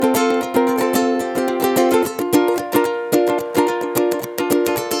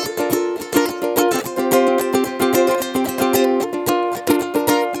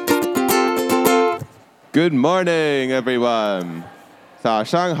Good morning, everyone. 早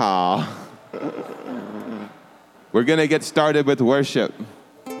上好. We're going to get started with worship.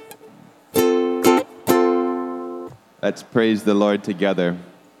 Let's praise the Lord together.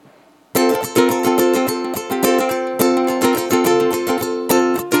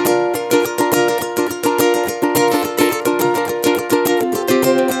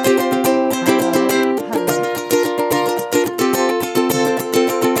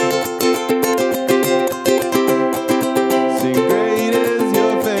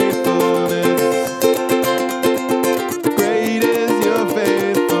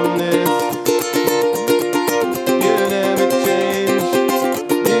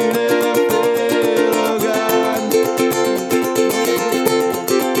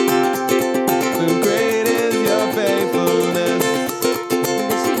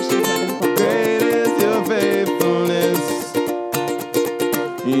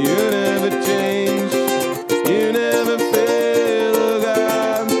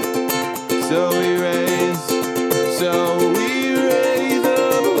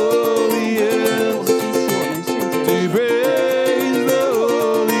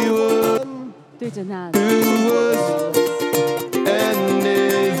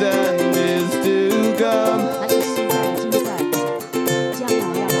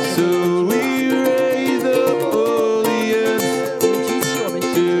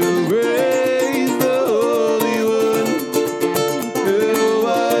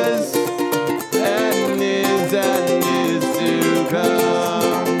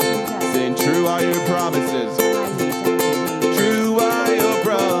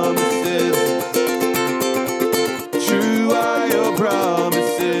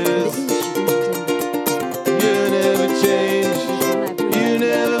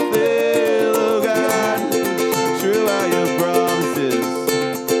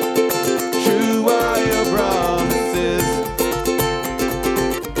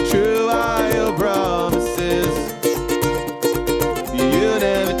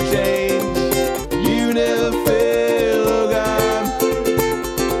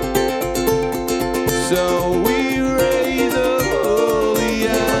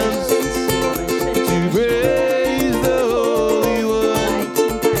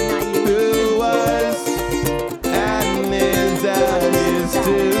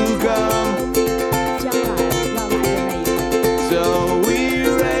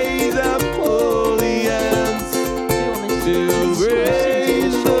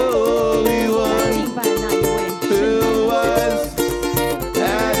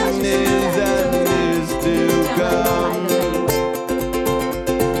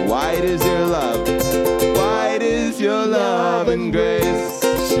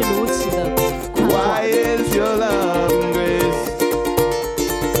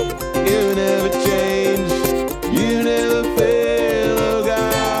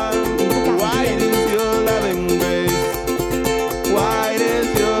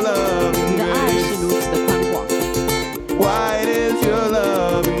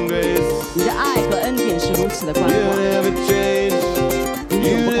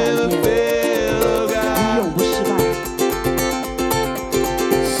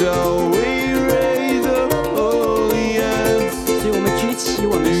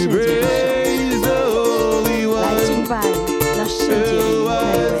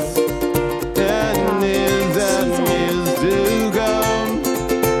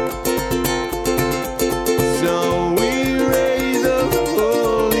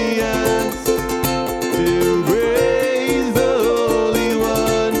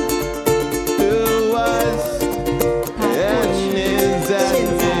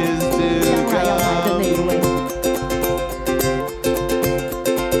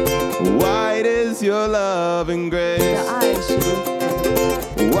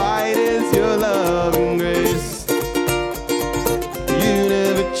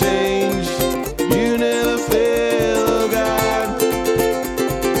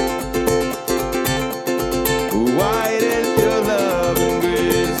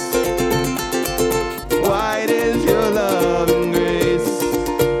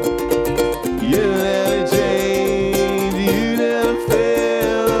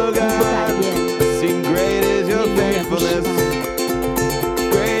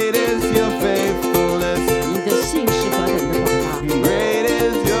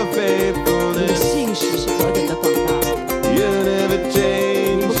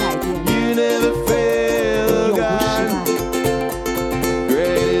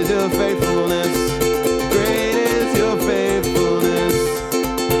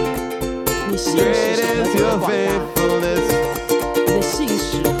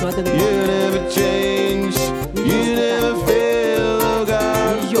 You never change.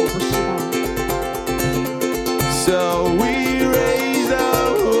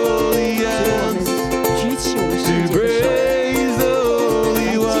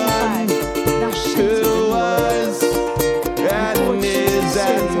 is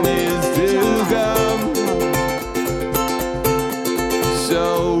and is to come. So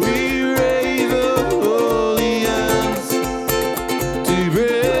we raise up holy hands to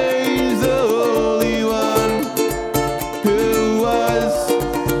praise the Holy One who was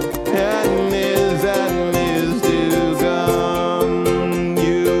and is to come.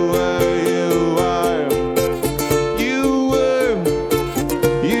 You were, you are, you were,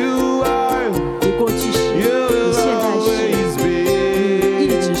 you are, 你过去是，你 you'll 现在是， always 你一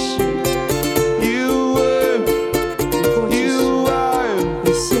be. 直是， You were, 你过去 you 是， are, 你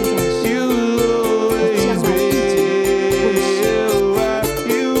现在是， you'll always be. You are,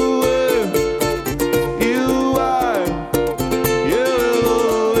 you were, you are, you'll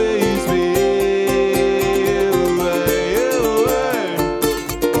always be. You were,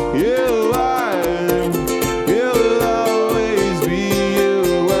 you are, you'll always be. You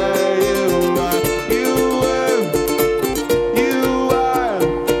were, you are, you were, you are,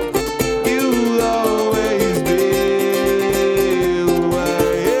 you'll always be. You were,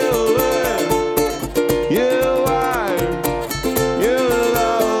 you are, you are, you'll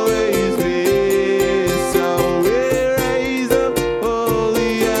always be. So we raise up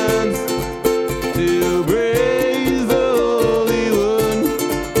holy hands to praise the Holy One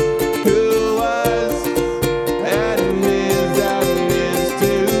who was and is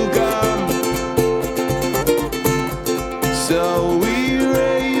to come. So we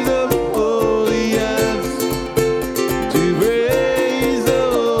raise up holy hands to praise the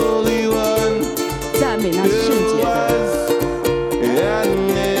Holy One 赞美那圣 who 洁的， was and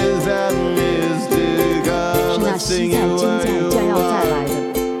is to 是 come. 那 Let's 昔 sing 在 you 今 are, 在 you 将要再 are, 来的。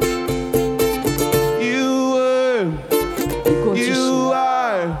 you were, 你过去是， you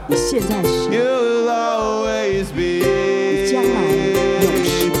are, 你现在是， you'll always be. 将来永世。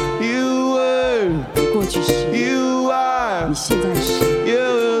 You were, 你过去是， you are, 你现在是，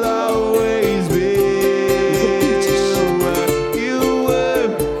 you'll always be. You were,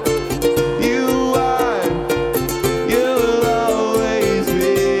 you are, you'll always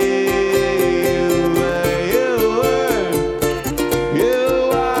be. You were, you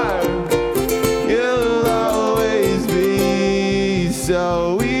are, you'll always be. So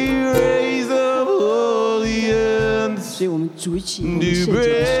we raise up holy hands 所以我们举起我们 to 圣洁的手，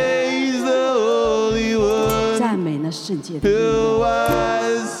 praise the Holy One 赞美那圣洁的名。 who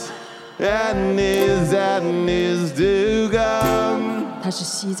was and is to come. 他是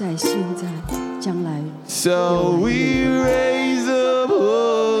昔在、现在、将来。 So we raise up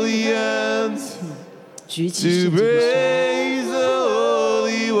holy hands 举起 to 圣洁的手， praise the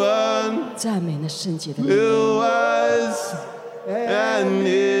Holy One 赞美那圣洁的名。 who was and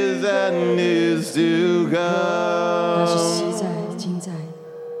is to 他是昔 come. 在、今在、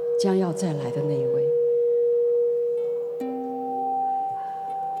将要再来的那一位。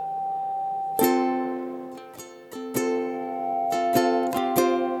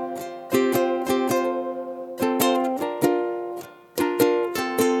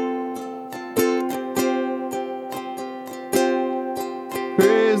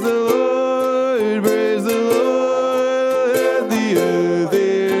 Praise the Lord, praise the Lord. Let the earth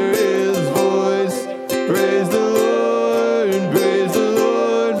hear His voice. Praise the Lord, praise the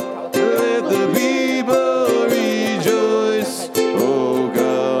Lord. Let the people rejoice. Oh,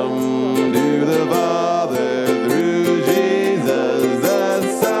 come to the Father through Jesus the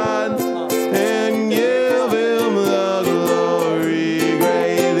Son, and give Him the glory.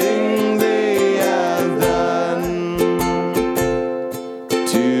 Great things He has done.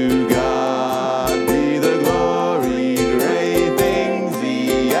 To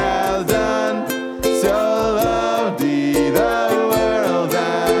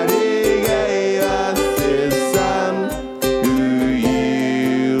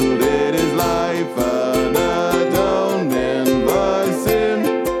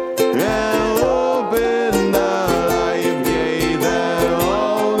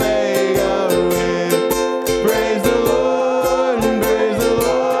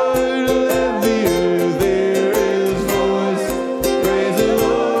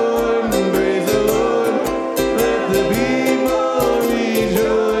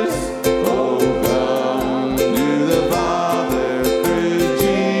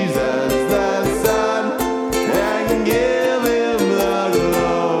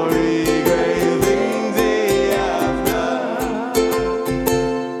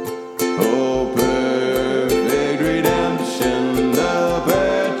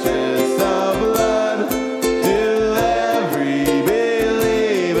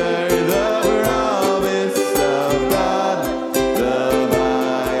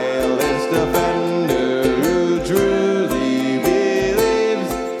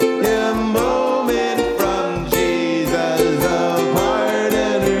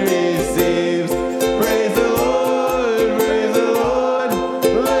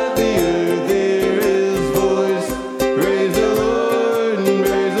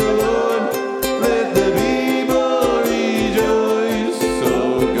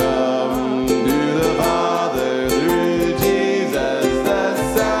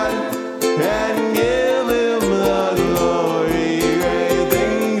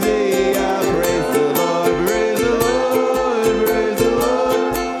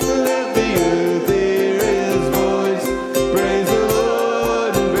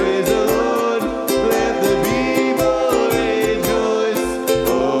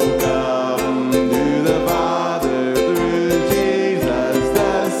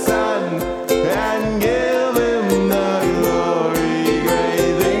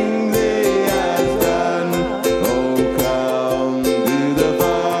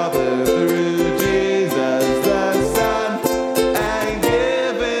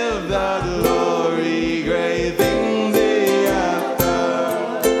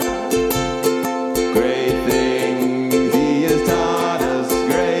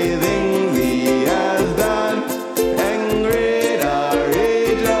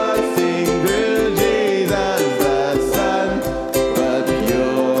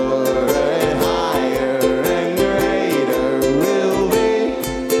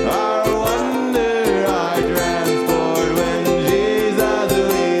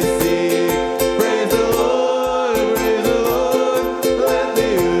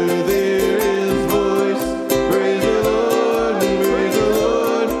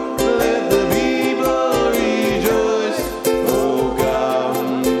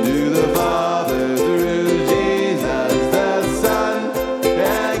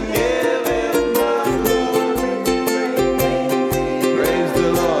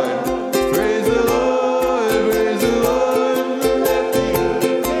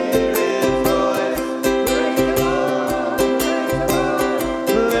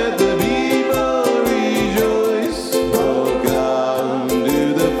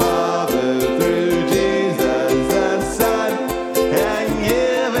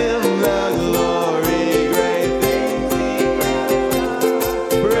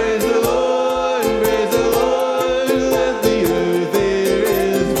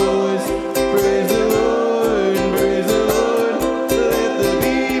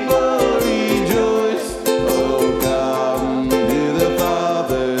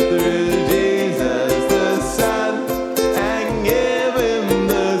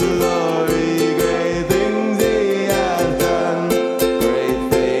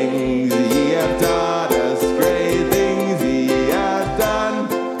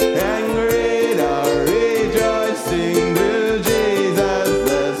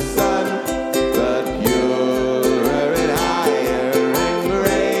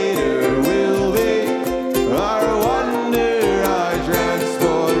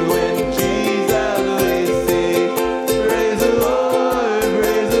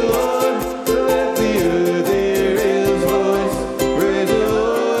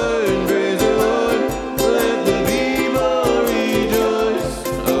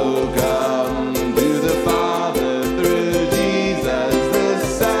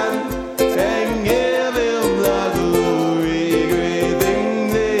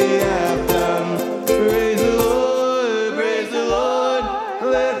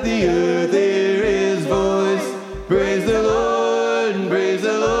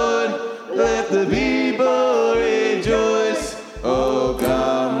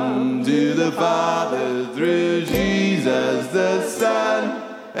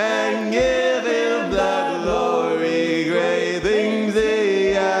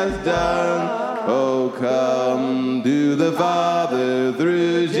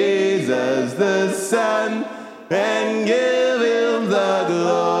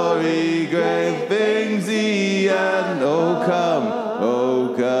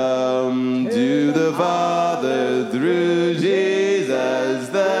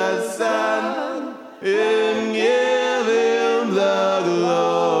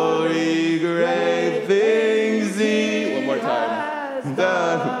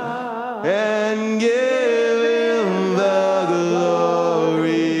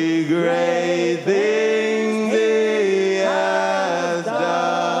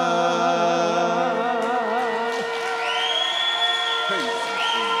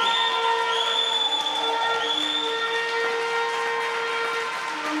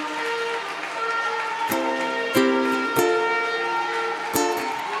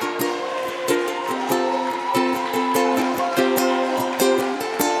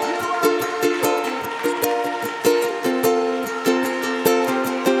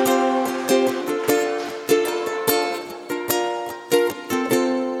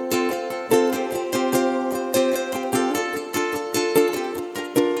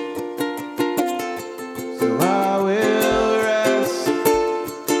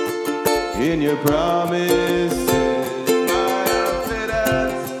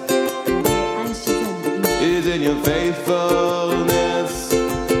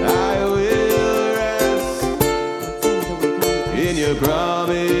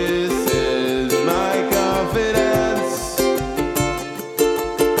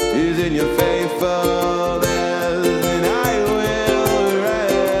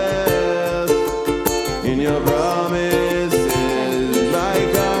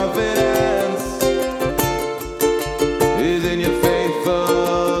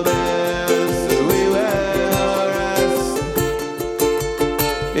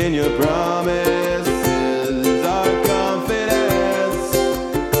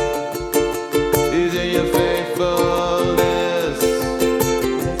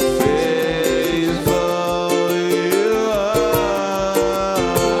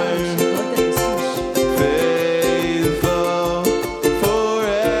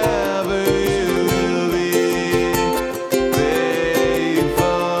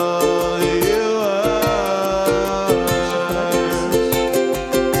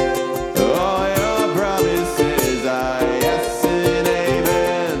Oh,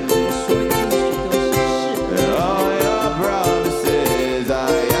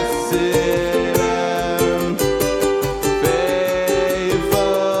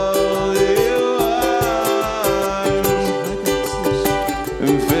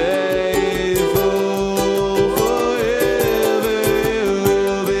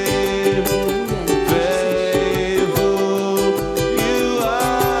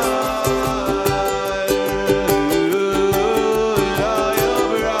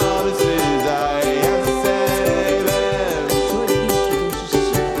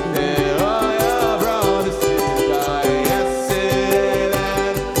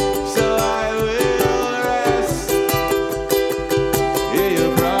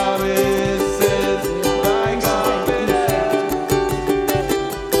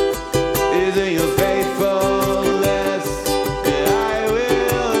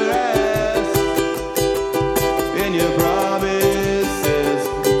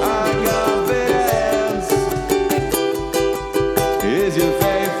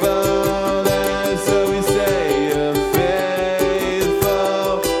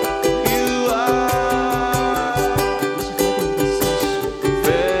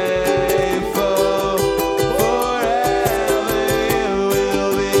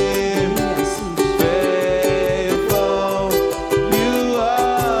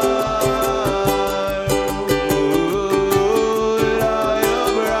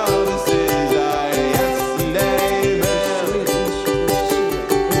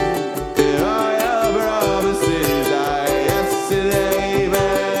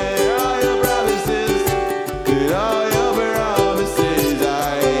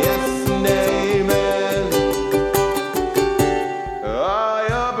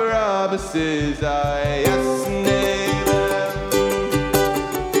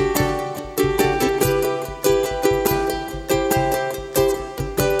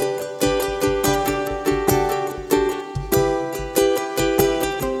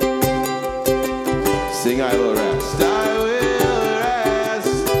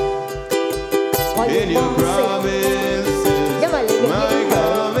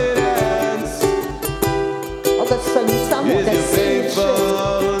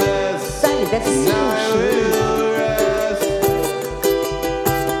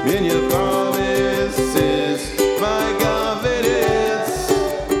 In your promises, my confidence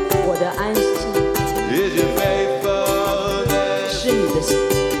我的安息 is your faithfulness. 是你的信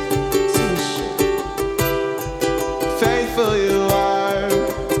实。 Faithful you are,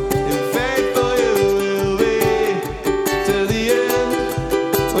 and faithful you will be to the end.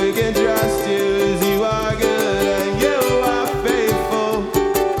 We can trust you as you are good, and you are faithful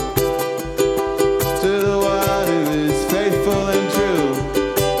to the one who is faithful and true.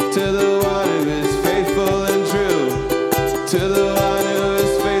 To the one who is faithful and true. To the one who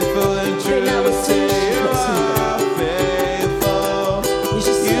is faithful and true. 对那位真实 You 可信的， are faithful. 你是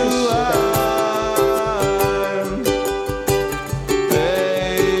信 You 实的， are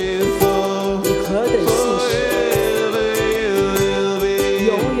faithful. 你何等信实， Forever you will be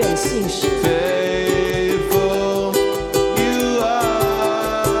永远信实。 faithful. You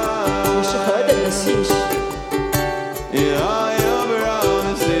你是 are. 何等的信实， In all your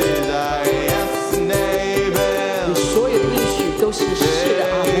promises are yes and 你 amen. 所有的应许都是是的，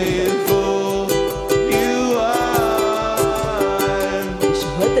阿门的。 Faithful you are. 你是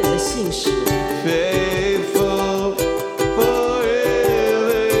何等的信实， Faithful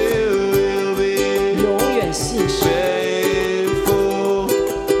forever you will be. 永远信实， Faithful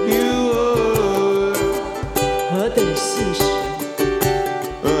you are. 何等的信实，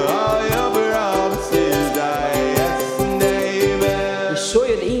 All your promises are yes and 你 amen. 所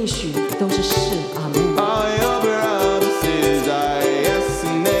有的应许都是是，阿门。 All your promises are yes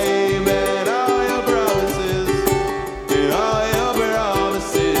and amen. All your promises, all your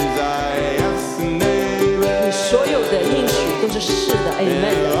promises are yes and 你 amen. 所有的应许都是是的，阿门的。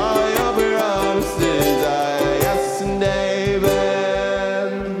 All your promises are yes and amen.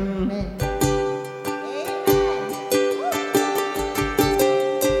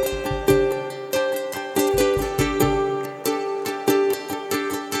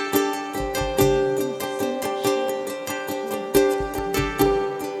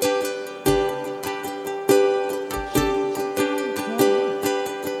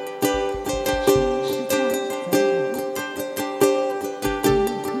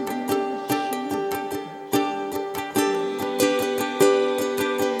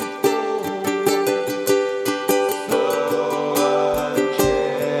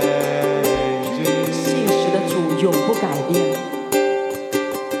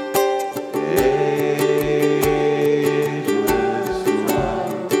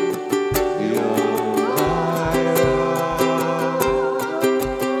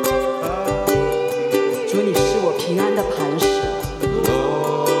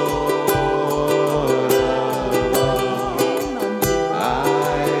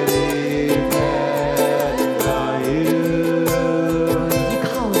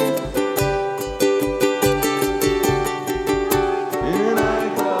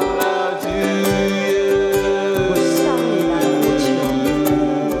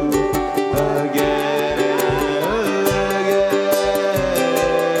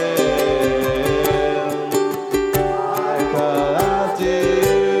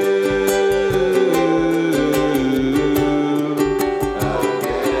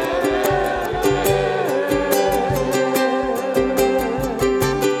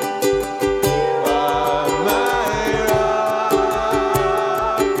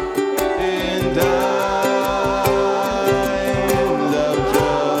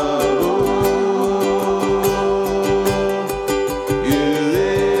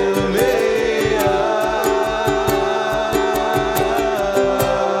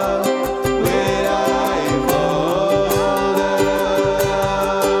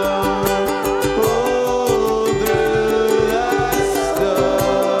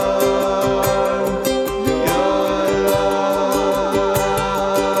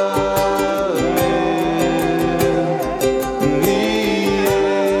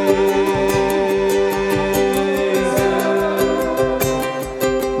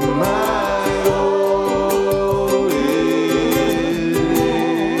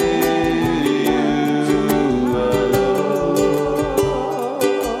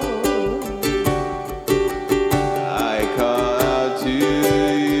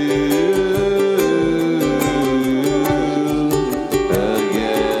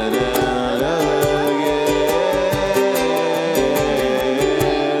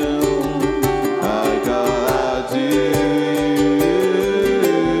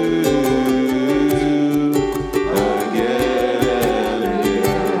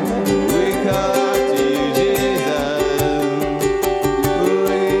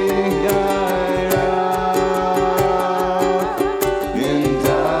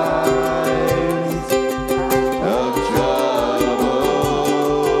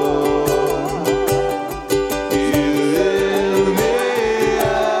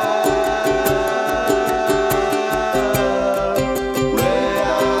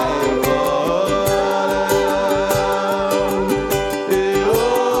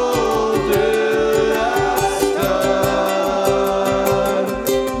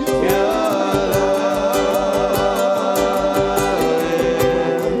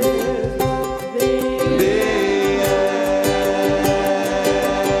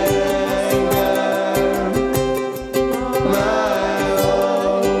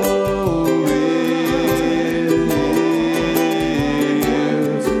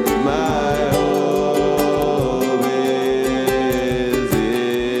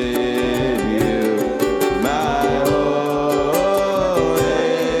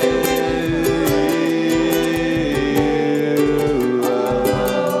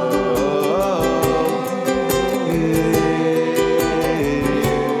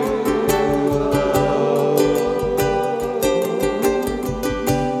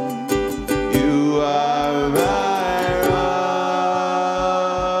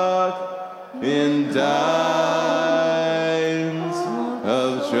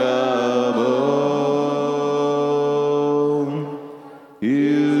 trouble.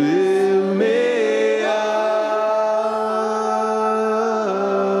 You lift me up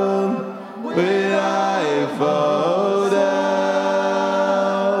when I fall down.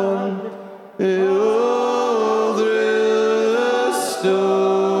 All through the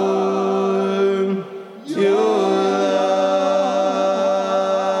storm, your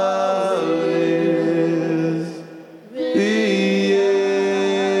love is the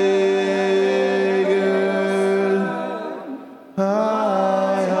anchor. I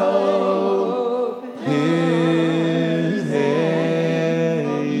hope is in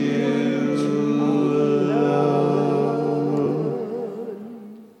you alone.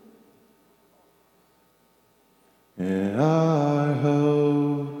 And our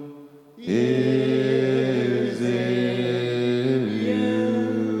hope is in you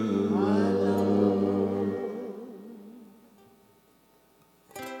alone.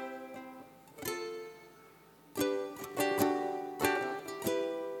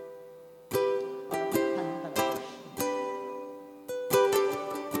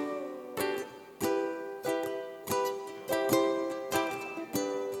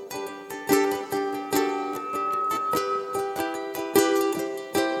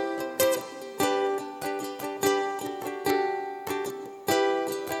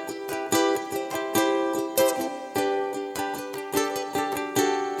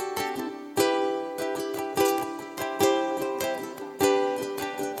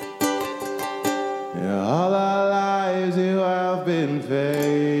 In all our lives you have been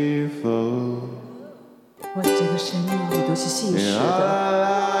faithful. 我整个生命你都是信 In 实 all 的， our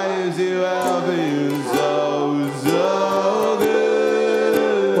lives you have been so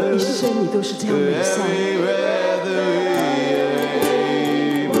我 good. 一生你都是这样美善。 Every breath that we are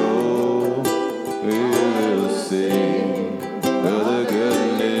able, we will sing of the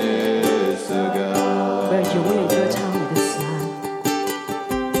goodness of 我 God. 要永远歌唱你的慈爱。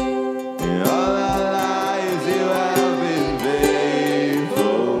 In all our lives you have been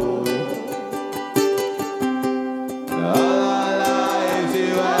faithful. In all our lives you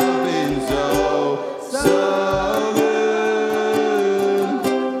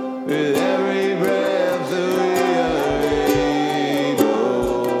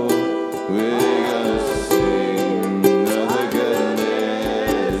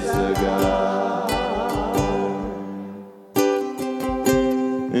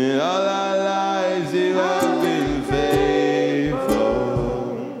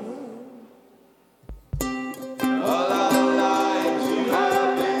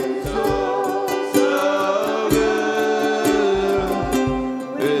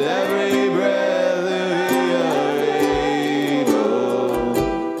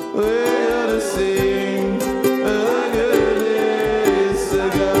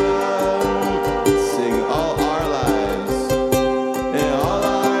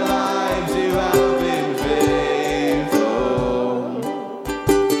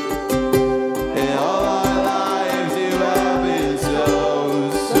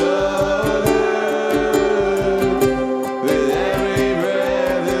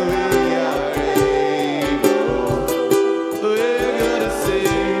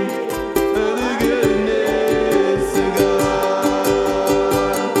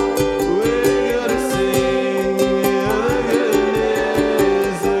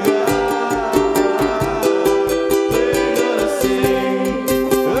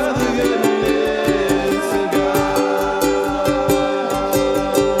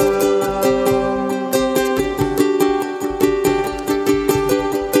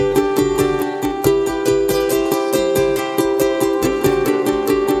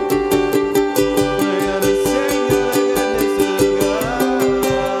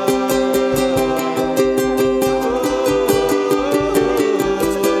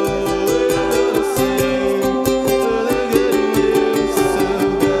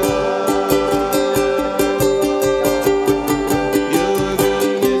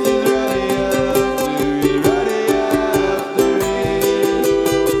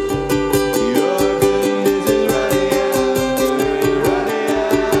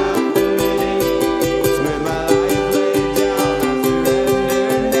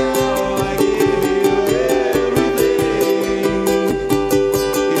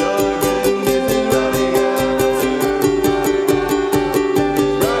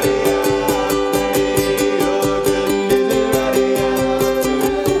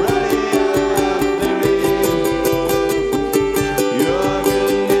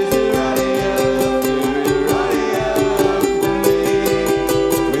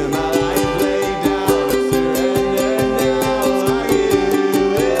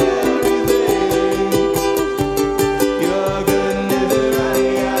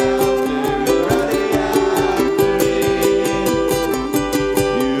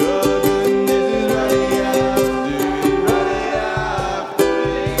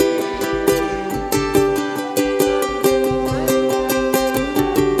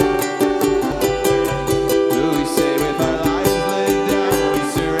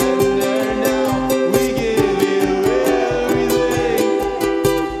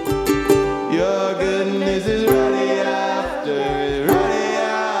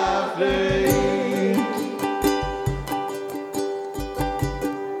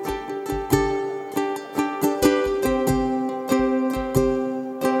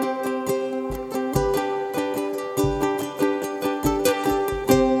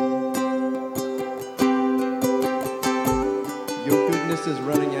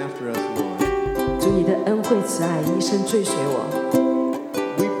追随我。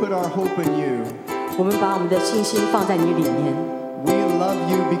 We put our hope in you. 我们把我们的信心放在你里面。 We love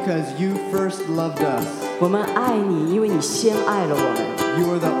you because you first loved us. 我们爱你，因为你先爱了我们。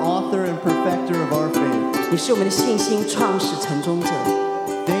 You are the author and perfecter of our faith. 你是我们的信心创始成终者。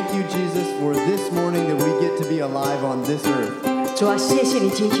 Thank you, Jesus, for this morning that we get to be alive on this earth. 主啊，谢谢你，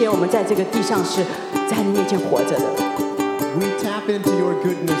今天我们在这个地上是在你面前活着的。 We tap into your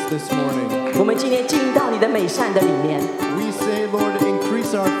goodness this morning. 我们今天进到你的美善的里面。 We say, Lord,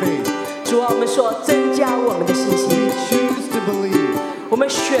 increase our faith. 主啊，我们说增加我们的信 We 心， choose to believe. 我们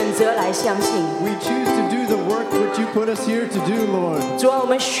选择来相信。 We choose to do the work which you put us here to do, Lord. 主啊，我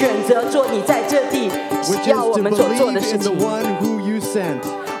们选择做你在这地 Which 要 is 我 to 们所做的 believe 事 in the 情。 one who you sent.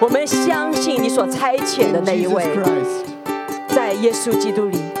 我们相信你所差遣的 In 那一 Jesus 位， Christ. 在耶稣基督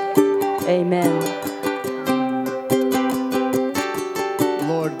里。Amen。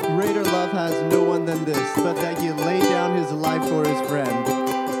 Lord, greater love has no one than this, but that he laid down his life for his friend.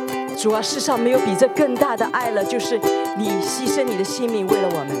 主啊，世上没有比这更大的爱了，就是你牺牲你的性命为了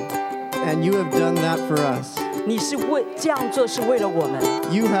我们。 And you have done that for us. 你是为这样做是为了我们，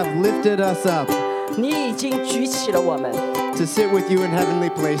 You have lifted us up 你已经举起了我们， to sit with you in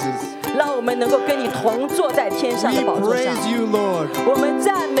heavenly places. 让我们能够跟你同坐在天上 We 的宝座上。 praise you, Lord, 我们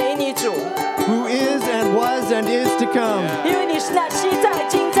赞美你主， who is and was and is to come. 因为你是那昔在、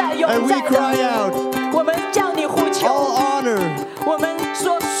今在、永 And we 在 cry 的。 out, 我们叫你呼求， all honor 我们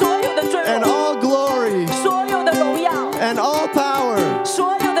说所有的尊 and 荣， all glory 所有的荣耀， and all power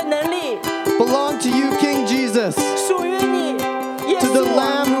所有的能力 belong to you, King Jesus, 属于你，耶 to the 稣 Lamb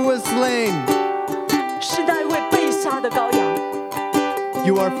啊， who was slain. 是那位被杀的羔羊。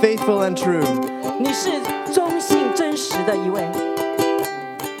 You are faithful and true. 你是忠信真实的一位。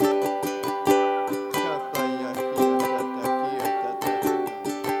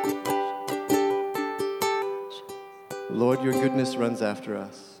 Lord, your goodness runs after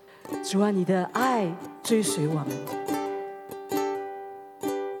us. 主啊，你的爱追随我们。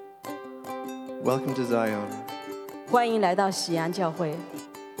 Welcome to Zion. 欢迎来到喜安教会。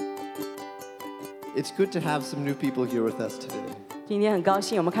 It's good to have some new people here with us today. 今天很高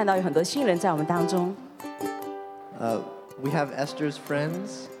兴，我们看到有很多新人在我们当中。 We have Esther's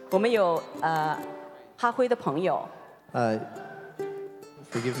friends. 我们有哈辉的朋友，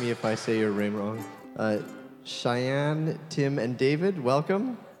 Forgive me if I say your name wrong. Cheyenne, Tim, and David,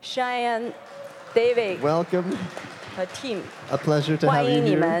 welcome. Cheyenne、David Welcome. 和 Tim， A pleasure to 欢 have you 迎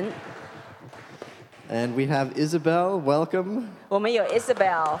你 here. 们。 And we have Isabel, welcome. 我们有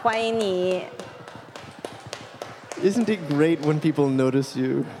Isabel，欢迎你。 Isn't it great when people notice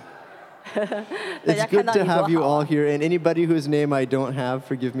you? 大 It's 家看 good 到 to 你多 have you 好 all 啊。 here. And anybody whose name I don't have,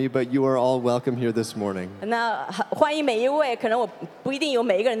 forgive me, but you are all welcome here this morning. 那欢迎每一位，可能我不一定有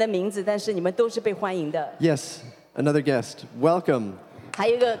每一个人的名字，但是你们都是被欢迎的。 Yes, another guest, welcome. 还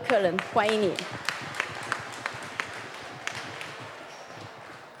有一个客人，欢迎你。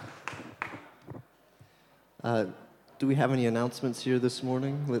 Do we have any announcements here this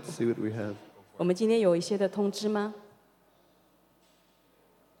morning? Let's see what we have. 我们今天有一些的通知吗？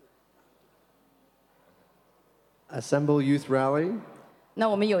 Assemble Youth Rally. 那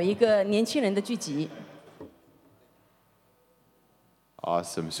我们有一个年轻人的聚集。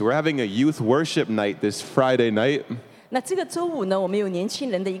 Awesome. So we're having a youth worship night this Friday night, 那这个周五呢，我们有年轻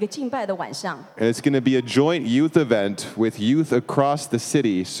人的一个敬拜的晚上。 and it's going to be a joint youth event with youth across the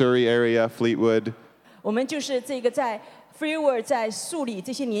city, Surrey area, Fleetwood. 我们就是这个在 Freeword 在树里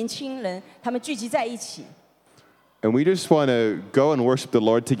这些年轻人，他们聚集在一起。 And we just want to go and worship the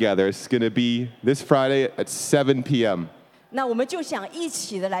Lord together. It's going to be this Friday at 7 p.m. 那我们就想一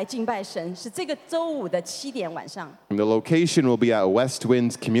起的来敬拜神，是这个周五的7点晚上。 And the location will be at West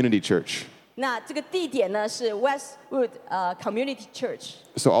Winds Community Church. 那这个地点呢是 Westwood Community Church。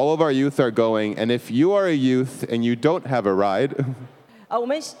 So all of our youth are going, and if you are a youth and you don't have a ride, 我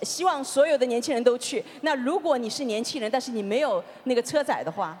们希望所有的年轻人都去。那如果你是年轻人，但是你没有那个车载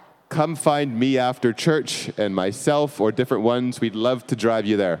的话， come find me after church and myself or different ones. We'd love to drive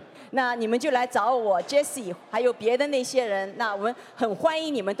you there. 那你们就来找我 Jessie， 还有别的那些人。那我们很欢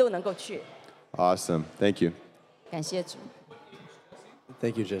迎你们都能够去。 Awesome. Thank you. 感谢主。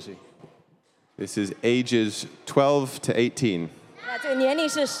 Thank you, Jesse. This is ages 12 to 18. 那这个年龄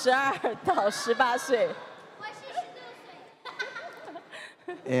是12到18岁。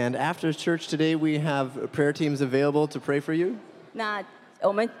 And after church today, we have prayer teams available to pray for you. 那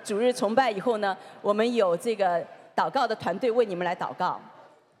我们主日崇拜以后呢，我们有这个祷告的团队为你们来祷告。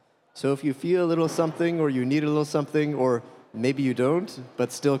 So if you feel a little something or you need a little something, or maybe you don't,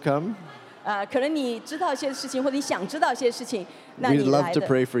 but still come, 可能你知道一些事情，或者你想知道一些事情，那 we'd 你 love 来 to 的，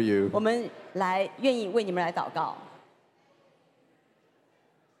 pray for you. 我们来愿意为你们来祷告。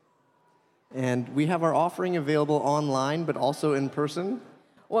And we have our offering available online, but also in person.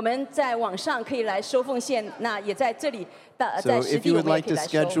 我们在网上可以来收奉献，那也在这里在 So 实 if 地 you 我 would 们也 like 可以 to 来收。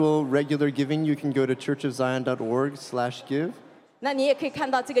 schedule regular giving, you can go to churchofzion.org/give. 那你也可以看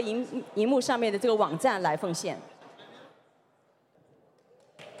到这个荧幕上面的这个网站来奉献。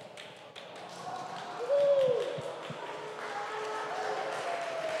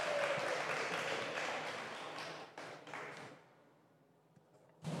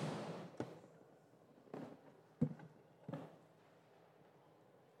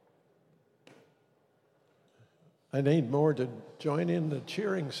I need more to join in the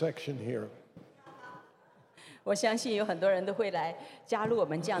cheering section here. 我相信有很多人都会来加入我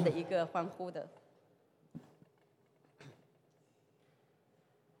们这样的一个欢呼的。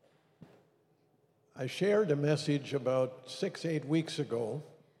I shared a message about 6-8 weeks ago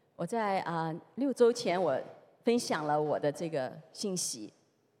我在6周前，我分享了我的这个信息，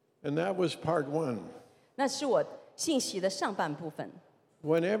 and that was part 1. 那是我信息的上半部分。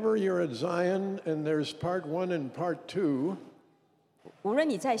 Whenever you're at Zion and there's part 1 and part 2, 无论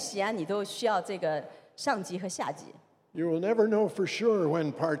你在西安，你都需要这个上集和下集， you will never know for sure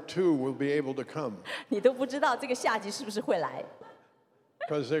when part 2 will be able to come. 你都不知道这个下集是不是会来。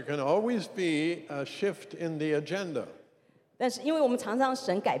 Because there can always be a shift in the agenda. 但是因为我们常常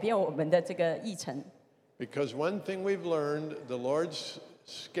神改变我们的这个议程， Because one thing we've learned, the Lord's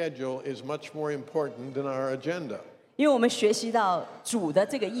schedule is much more important than our agenda. 因为我们学习到主的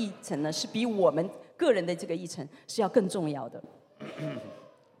这个议程呢，是比我们个人的这个议程是要更重要的。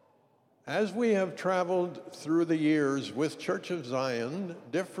 As we have traveled through the years with Church of Zion,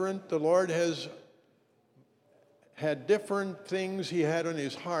 the Lord has had different things He had on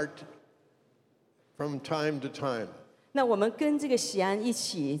His heart from time to time. 那我们跟这个喜安一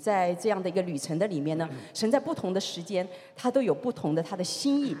起在这样的一个旅程的里面呢，神在不同的时间，他都有不同的他的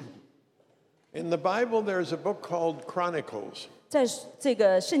心意。 In the Bible, there's a book called Chronicles. 在这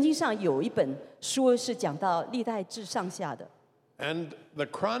个圣经上有一本书是讲到历代志上下的。 And the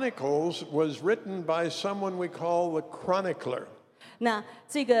Chronicles was written by someone we call the chronicler. 那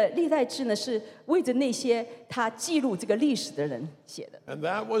这个历代志呢，是为着那些他记录这个历史的人写的。 And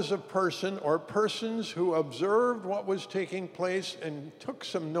that was a person or persons who observed what was taking place and took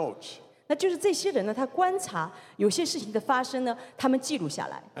some notes. 那就是这些人呢，他观察有些事情的发生呢，他们记录下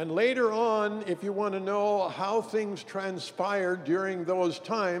来。 And later on, if you want to know how things transpired during those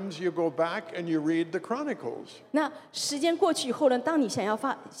times, you go back and you read the Chronicles. 那时间过去以后呢，当你想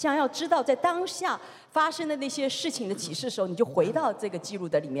要知道在当下发生的那些事情的启示的时候，你就回到这个记录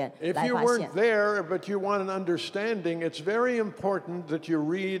的里面 If 来 you 发现 weren't。there, but you want an understanding, it's very important that you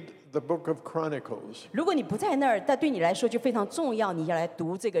read the book of Chronicles. 如果你不在那儿，但对你来说就非常重要，你要来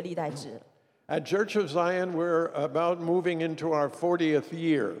读这个历代志。 At Church of Zion, we're about moving into our 40th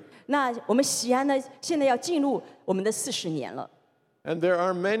year. 那我们西安呢，现在要进入我们的40年了。 And there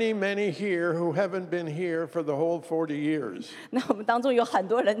are many, many here who haven't been here for the whole 40 years. 那我们当中有很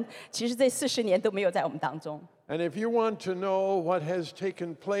多人，其实这40年都没有在我们当中。 And if you want to know what has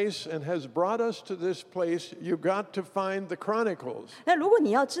taken place and has brought us to this place, you've got to find the Chronicles. 那如果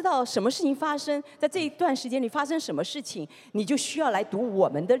你要知道什么事情发生在这一段时间里发生什么事情，你就需要来读我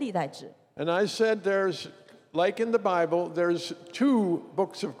们的历代志。 And I said there's, like in the Bible, there's 2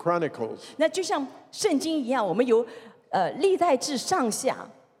 books of Chronicles. 那就像圣经一样，我们有历代志上下，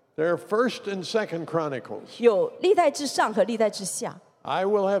 There are First and Second Chronicles. 有历代志上和历代志下。 I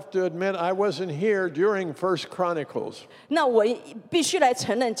will have to admit I wasn't here during First Chronicles. 那我必须来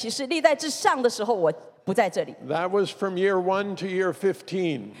承认，其实历代志上的时候我不在这里， That was from year 1 to year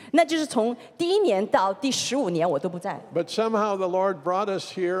 15. 那就是从第1年到第15年我都不在。 But somehow the Lord brought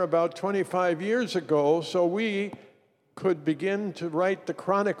us here about 25 years ago, so we could begin to write the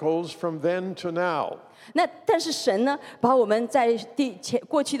Chronicles from then to now. 那但是神呢，把我们在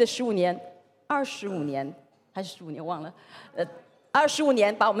过去的15年、25年还是15年忘了，25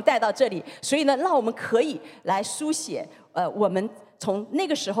年把我们带到这里，所以呢，让我们可以来书写我们从那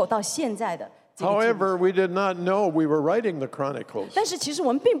个时候到现在的这个记录。 However, we did not know we were writing the Chronicles. 但是其实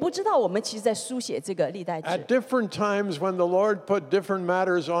我们并不知道，我们其实在书写这个历代志。 At different times when the Lord put different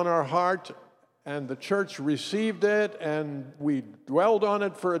matters on our heart and the church received it and we dwelled on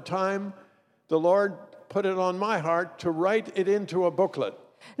it for a time, the Lord put it on my heart to write it into a booklet.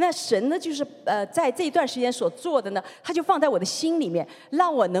 那神呢，就是在这一段时间所做的呢，他就放在我的心里面，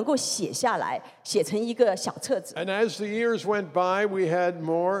让我能够写下来，写成一个小册子。 And as the years went by, we had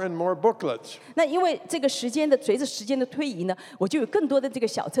more and more booklets. 那因为这个随着时间的推移呢，我就有更多的这个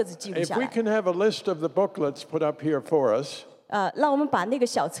小册子记录 If 下 we 来。 can have a list of the booklets put up here for us, 让我们把那个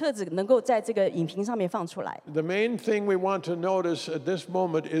小册子能够在这个影屏上面放出来。 the main thing we want to notice at this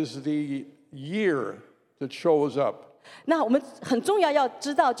moment is the year that shows up. 那我们很重要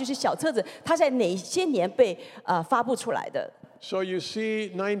知道，就是小册子它在哪些年被发布出来的。So you see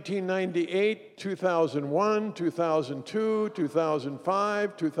 1998, 2001, 2002, 2005,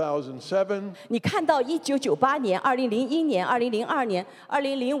 2007. 你看到1998年、2001年、2002年、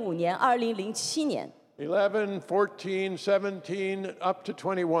2005年、2007年， 11, 14, 17, up to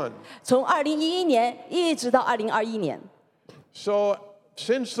 21. 从2011年一直到2021年。So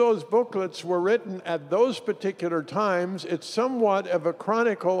since those booklets were written at those particular times, it's somewhat of a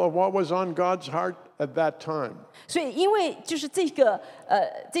chronicle of what was on God's heart at that time. 所以，因为就是这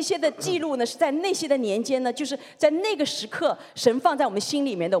些的记录呢，是在那些的年间呢，就是在那个时刻，神放在我们心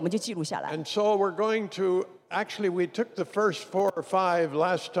里面的，我们就记录下来。 And so we're going to, actually, we took the first 4 or 5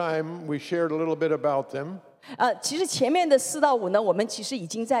 last time. We shared a little bit about them. 其实前面的4到5呢，我们其实已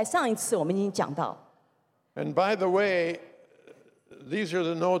经在上一次我们已经讲到。 And by the way, these are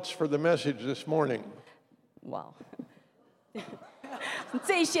the notes for the message this morning. 哇，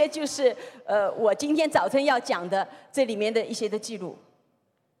这些就是我今天早晨要讲的这里面的一些的记录，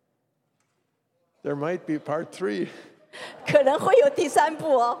 There might be part 3. 可能会有第3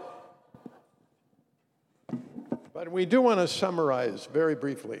部哦。 But we do want to summarize very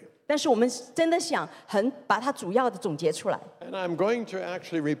briefly. 但是我们真的想把它主要的总结出来。 And I'm going to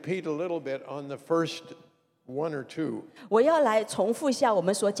actually repeat a little bit on the first 1 or 2. 我要来重复一下我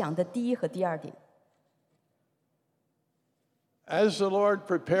们所讲的第1和第2点。 As the Lord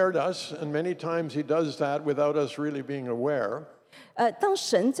prepared us, and many times He does that without us really being aware, 当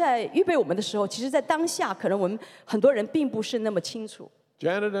神在预备我们的时候，其实在当下，可能我们很多人并不是那么清楚。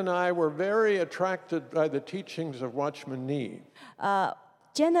 Janet and I were very attracted by the teachings of Watchman Nee.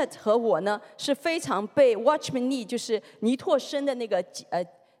 Janet 和我呢是非常被 Watchman Nee 就是尼拓生的那个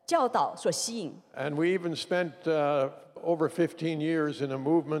教导所吸引。 And we even spent over 15 years in a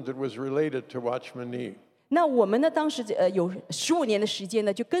movement that was related to Watchman Nee. 那我们呢，当时有15年的时间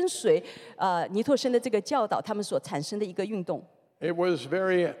呢，就跟随尼拓生的这个教导，他们所产生的一个运动。 It was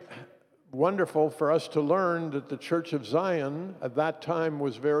very wonderful for us to learn that the Church of Zion at that time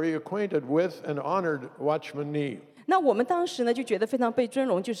was very acquainted with and honored Watchman Nee. 那我们当时呢就觉得非常被尊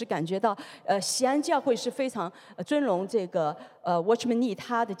荣，就是感觉到西安教会是非常尊荣这个Watchman Nee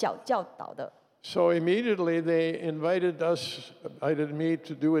他的教导的。 So immediately they invited me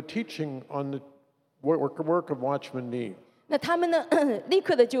to do a teaching on the work of Watchman Nee. 那他们呢，立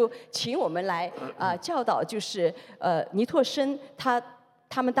刻的就请我们来教导，就是尼拓生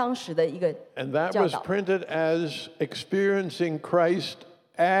他们当时的一个 And that 教 was 导。 printed as Experiencing Christ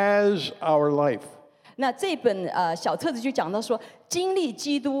as Our Life. 那这本小册子就讲到说，经历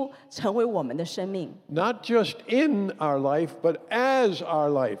基督成为我们的生命， Not just in our life, but as our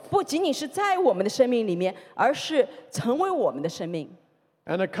life. 不仅仅是在我们的生命里面，而是成为我们的生命。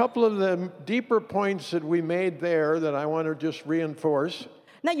 And a couple of the deeper points that we made there that I want to just reinforce.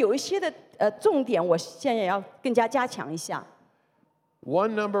 那有一些的重点，我现在要更加加强一下。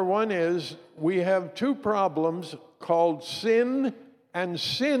 Number one is we have 2 problems called sin and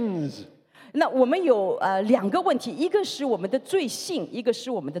sins. 那我们有2个问题，一个是我们的罪性，一个是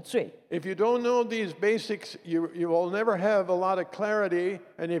我们的罪。 If you don't know these basics, you will never have a lot of clarity,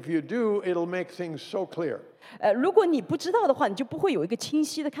 and if you do, it'll make things so clear. 如果你不知道的话，你就不会有一个清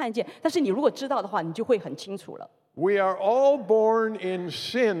晰的看见；但是你如果知道的话，你就会很清楚了。 We are all born in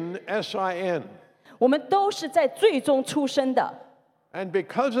sin, S-I-N. 我们都是在罪中出生的， And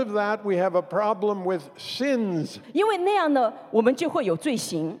because of that, we have a problem with sins. 因为那样呢，我们就会有罪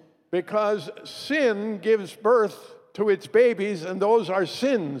行。 Because sin gives birth to its babies, and those are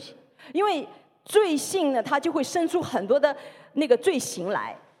sins. 因为罪性呢，它就会生出很多的那个罪行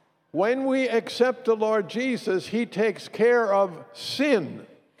来。 When we accept the Lord Jesus, He takes care of sin.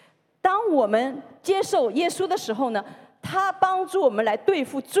 当我们接受耶稣的时候呢，他帮助我们来对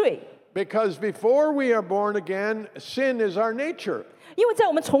付罪。 Because before we are born again, sin is our nature. 因为在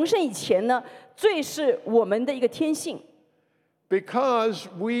我们重生以前呢，罪是我们的一个天性。 Because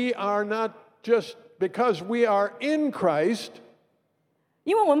we are in Christ,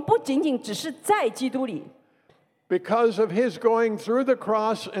 因为我们不仅仅只是在基督里， because of His going through the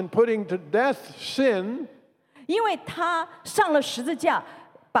cross and putting to death sin, 因为他上了十字架，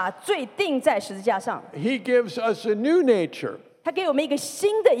把罪钉在十字架上， He gives us a new nature. 他给我们一个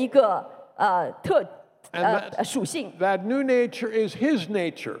新的一个And 属性。 that new nature is His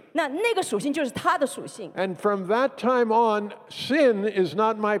nature. 那个属性就是他的属性。 And from that time on, sin is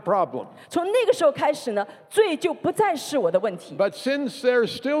not my problem. 从那个时候开始呢，罪就不再是我的问题。 But since there's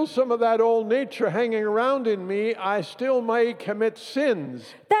still some of that old nature hanging around in me, I still may commit sins.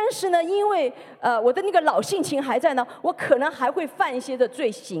 但是呢，因为我的那个老性情还在呢，我可能还会犯一些的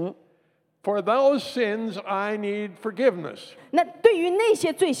罪行。For those sins, I need forgiveness. 那对于那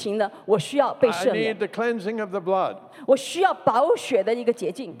些罪行呢，我需要被 I 赦免 need，the cleansing of the blood. 我需要宝血的一个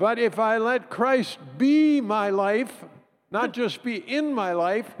洁净。 But if I let Christ be my life, not just be in my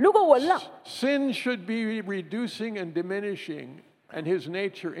life, 如果我让 sin should be reducing and diminishing, and his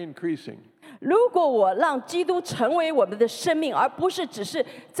nature increasing. 如果我让基督成为我们的生命，而不是只是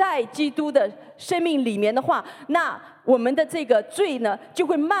在基督的生命里面的话，那我们的这个罪呢，就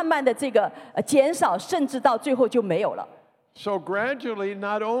会慢慢的这个减少，甚至到最后就没有了。 So gradually,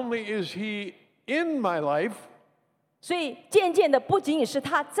 not only is he in my life, 所以渐渐的，不仅仅是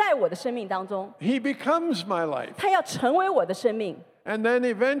他在我的生命当中， he becomes my life. 他要成为我的生命。 And then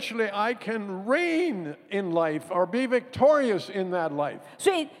eventually I can reign in life or be victorious in that life.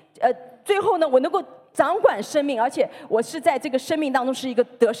 所以最后呢，我能够掌管生命，而且我是在这个生命当中是一个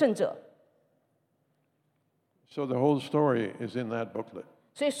得胜者。 So the whole story is in that booklet.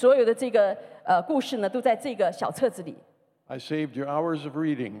 所以所有的这个故事呢，都在这个小册子里。 I saved you hours of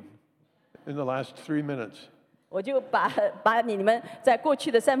reading in the last 3 minutes. 我就把你们在过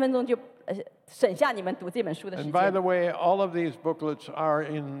去的3分钟就省下你们读这本书的时 And by 间。 the way, all of these booklets are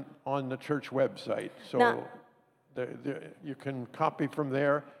on the church website. So Now- you can copy from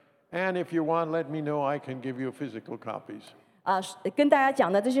there. And if you want, let me know. I can give you physical copies. 跟大家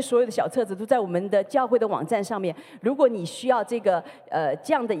讲的这些所有的小册子都在我们的教会的网站上面。如果你需要这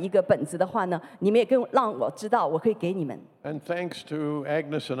样的一个本子的话呢，你们也让我知道，我可以给你们。 And thanks to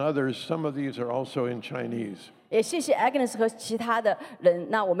Agnes and others, some of these are also in Chinese. 也谢谢 Agnes 和其他的人。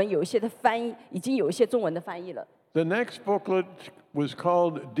那我们有一些的翻译，已经有一些中文的翻译了。 The next booklet was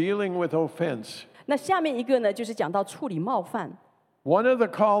called Dealing with Offense. 那下面一个呢，就是讲到处理冒犯。 One of the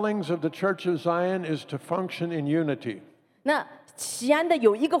callings of the Church of Zion is to function in unity. 那西安的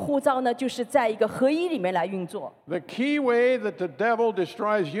有一个呼召呢，就是在一个合一里面来运作。 The key way that the devil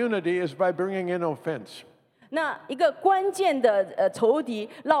destroys unity is by bringing in offense. 那一个关键的仇敌，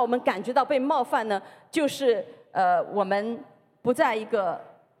让我们感觉到被冒犯呢，就是我们不在一个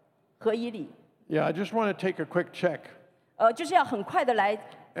合一里， Yeah, I just want to take a quick check. 就是要很快的来。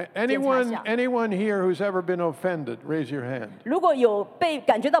 Anyone here who's ever been offended, raise your hand. 如果有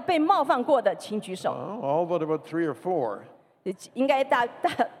感觉到被冒犯过的，请举手。 All but about 3 or 4. 应该大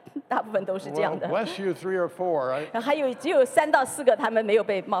部分都是这 Well, 样的。 bless you, 3 or 4. 还有只有3到4个他们没有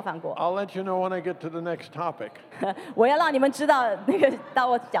被冒犯过。 I'll let you know when I get to the next topic. 我要让你们知道，当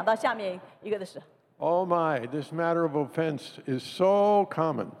我讲到下面一个的时候， Oh my, this matter of offense is so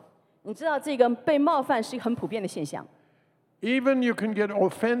common. 你知道这个被冒犯是一个很普遍的现象。 Even you can get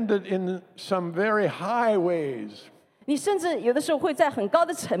offended in some very high ways. 你甚至有的时候会在很高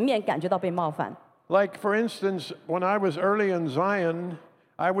的层面感觉到被冒犯。 Like, for instance, when I was early in Zion,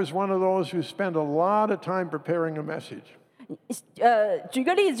 I was one of those who spent a lot of time preparing a message. 举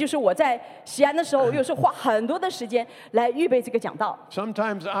个例子，就是我在西安的时候，我有时候花很多的时间来预备这个讲道，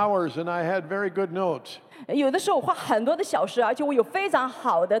 Sometimes hours, and I had very good notes. 有的时候我花很多的小时，而且我有非常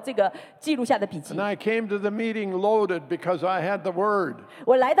好的这个记录下的笔记 And。I came to the meeting loaded because I had the word.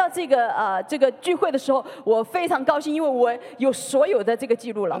 我来到这个聚会的时候，我非常高兴，因为我有所有的这个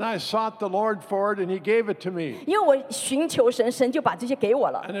记录 And 了。 I sought the Lord for it, and He gave it to me. 因为我寻求神，神就把这些给我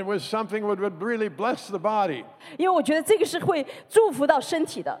了。 And it was something that would really bless the body. 因为我觉得这个是会祝福到身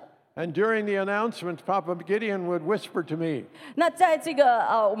体的。 And during the announcements, Papa Gideon would whisper to me, 那在这个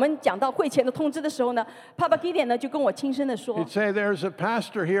我们讲到会前的通知的时候呢，Papa Gideon 呢就跟我轻声的说 he'd，say, there's a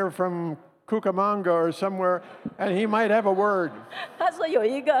pastor here from Cucamonga or somewhere, and he might have a word. 他说有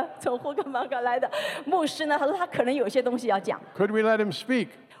一个从呼格芒格来的牧师呢，他说他可能有些东西要讲， Could we let him speak?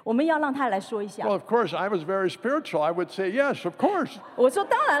 我们要让他来说一下 Well,。of course, I was very spiritual. I would say, yes, of course. 我说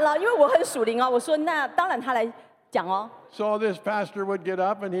当然了，因为我很属灵啊。我说那当然他来讲哦。 So this pastor would get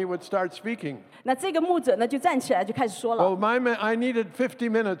up and he would start speaking. 那这个牧者呢就站起来就开始说了。 Well, I needed 50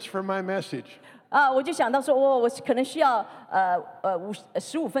 minutes for my message. 我就想到说，我可能需要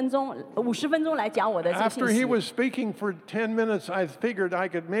50分钟来讲我的这个 After 信 he 息。 was speaking for 10 minutes, I figured I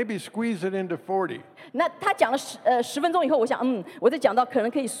could maybe squeeze it into 40. 那他讲了10分钟以后，我想我的讲到可能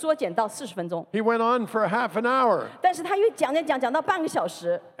可以缩减到40分钟。 He went on for half an hour. 但是他又讲到半个小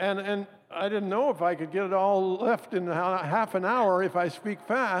时。 And I didn't know if I could get it all left in half an hour if I speak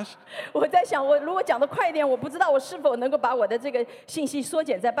fast. 我在想，我如果讲得快一点，我不知道我是否能够把我的这个信息缩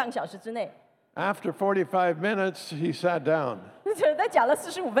减在半个小时之内。 After 45 minutes, he sat down. 他讲了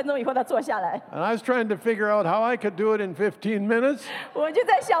45分钟以后，他坐下来。 And I was trying to figure out how I could do it in 15 minutes. 我就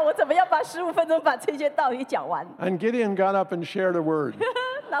在想，我怎么样把15分钟把这些道理讲完。 And Gideon got up and shared a word.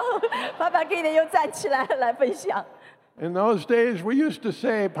 然后爸爸给你又站起来来分享。In those days, we used to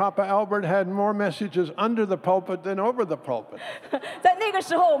say Papa Albert had more messages under the pulpit than over the pulpit. 在那个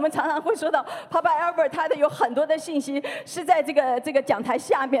时候，我们常常会说到，Papa Albert 他的有很多的信息是在这个讲台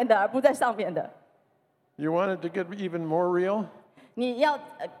下面的，而不在上面的。You want it to get even more real? 你要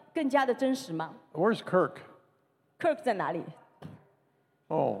更加的真实吗 Where's Kirk? ？Kirk 在哪里？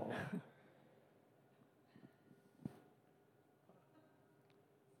 Oh.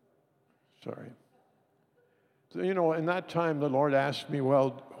 Sorry. So, in that time, the Lord asked me,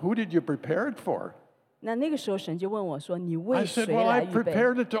 well, who did you prepare it for? 那个时候，神就问我说：“你 I 为 said, 谁 well, 来 I 预备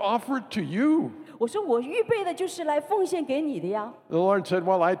prepared it to offer it to you.？” 我说：“我预备的就是来奉献给你的呀。 The Lord said,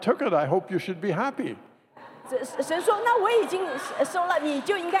 well, I took it. I hope you should be happy. ”神说：“那我已经收了，你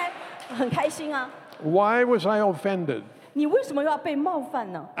就应该很开心啊！ Why was I offended? 你为什么要被冒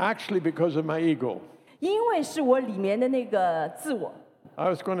犯呢？ Actually, because of my ego. 因为是我里面的那个自我。” I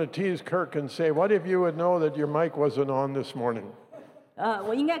was going to tease Kirk and say, what if you would know that your mic wasn't on this morning?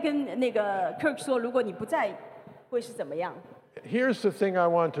 我应该跟那个 Kirk 说，如果你不在，会是怎么样？ Here's the thing I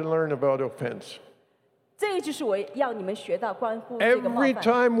want to learn about offense. 这个就是我要你们学到关乎这个冒 Every 犯。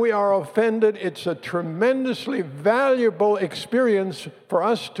 time we are offended, it's a tremendously valuable experience for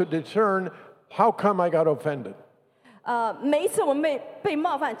us to discern how come I got offended. 每一次我们被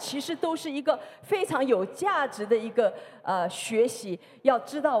冒犯，其实都是一个非常有价值的一个学习，要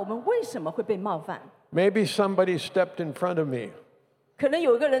知道我们为什么会被冒犯。 Maybe somebody stepped in front of me. 可能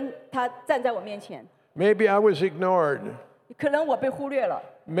有一个人他站在我面前， Maybe I was ignored. 可能我被忽略了，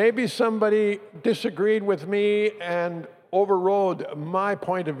 Maybe somebody disagreed with me and overrode my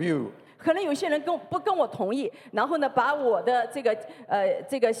point of view. 可能有些人不跟我同意，然后呢，把我的这个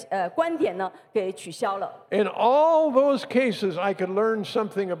观点呢给取消了。 In all those cases, I could learn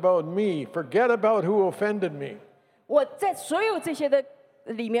something about me. Forget about who offended me. 我在所有这些的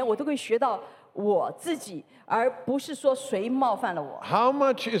里面，我都会学到我自己，而不是说谁冒犯了我。 How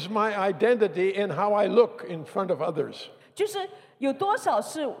much is my identity in how I look in front of others? 就是有多少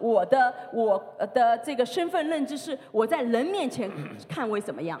是我的这个身份认知，是我在人面前看为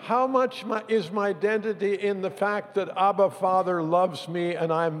怎么样？ How much is my identity in the fact that Abba Father loves me and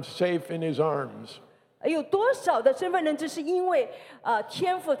I'm safe in his arms? 有多少的身份认知是因为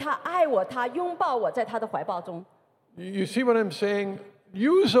天父他爱我，他拥抱我，在他的怀抱中？ You see what I'm saying?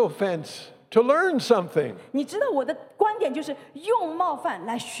 Use offense to learn something. 你知道我的观点就是用冒犯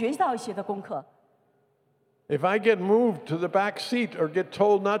来学到一些的功课。 If I get moved to the back seat or get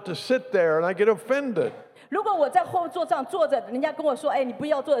told not to sit there and I get offended, 如果我在后座上坐着，人家跟我说：“哎，你不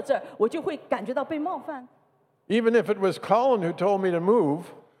要坐在这儿”，我就会感觉到被冒犯。 even if it was Colin who told me to move,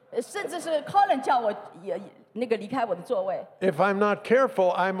 甚至是 Colin 叫我那个离开我的座位。 if I'm not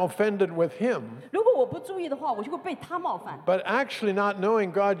careful, I'm offended with him. 如果我不注意的话，我就会被他冒犯。 But actually, not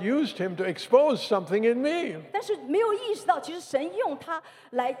knowing God used him to expose something in me. 但是没有意识到，其实神用他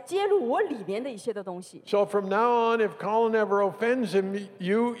来揭露我里面的一些的东西。 So from now on, if Colin ever offends him,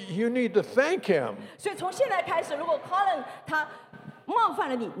 you need to thank him 所以从现在开始，如果 Colin 他冒犯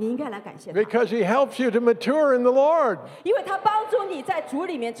了你，你应该来感谢他， because he helps you to mature in the Lord. 因为他帮助你在主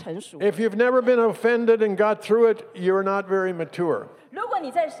里面成熟。 If you've never been offended and got through it, you're not very mature. 如果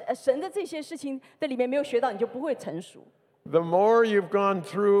你在神的这些事情的里面没有学到，你就不会成熟。 The more you've gone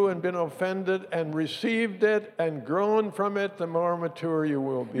through and been offended and received it and grown from it, the more mature you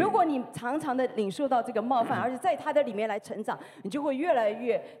will be. 如果你常常的领受到这个冒犯，而且在他的里面来成长，你就会越来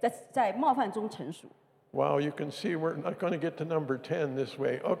越在冒犯中成熟。 Wow, you can see we're not going to get to number 10 this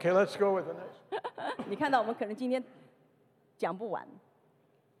way. Okay, let's go with the next. 你看到我们可能今天讲不完。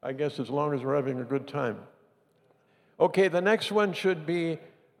 I guess as long as we're having a good time. Okay, the next one should be,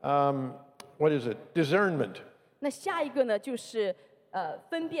 what is it? Discernment. 那下一个呢，就是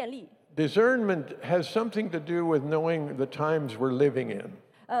分辨力。 Discernment has something to do with knowing the times we're living in.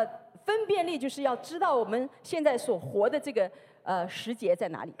 分辨力就是要知道我们现在所活的这个时节在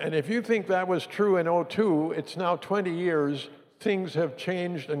哪里。 And if you think that was true in 02, it's now 20 years. Things have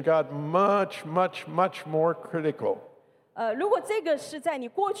changed and got much, much, much more critical. 如果这个是在你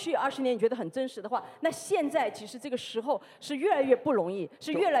过去20年你觉得很真实的话，那现在其实这个时候是越来越不容易，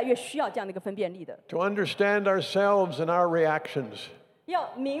是越来越需要这样的一个分辨力的。 To understand ourselves and our reactions. 要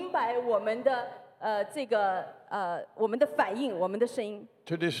明白我们的我们的反应，我们的声音，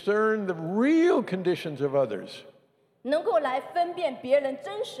 To discern the real conditions of others. 能够来分辨别人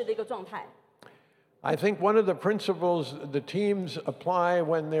真实的一个状态。 I think one of the principles the teams apply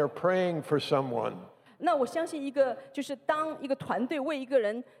when they're praying for someone 那我相信一个就是当一个团队为一个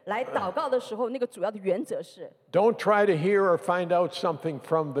人来祷告的时候，那个主要的原则是 don't try to hear or find out something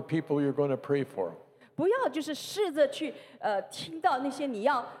from the people you're going to pray for. 不要就是试着去听到那些你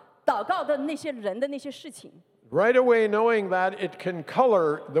要祷告的那些人的那些事情。right away knowing that it can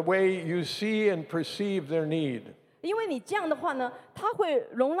color the way you see and perceive their need. 因为你这样的话呢，它会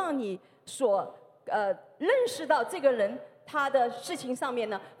容让你所认识到这个人他的事情上面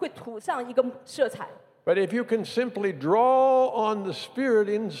呢，会涂上一个色彩。 But if you can simply draw on the Spirit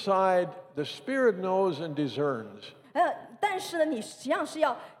inside, the Spirit knows and discerns. 但是呢，你实际上是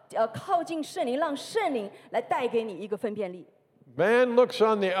要靠近圣灵，让圣灵来带给你一个分辨力。 Man looks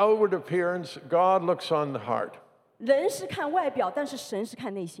on the outward appearance, God looks on the heart. 人是看外表，但是神是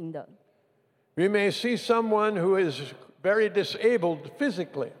看内心的。 We may see someone who is very disabled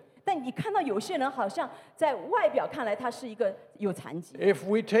physically. 但你看到有些人好像在外表看来他是一个有残疾， If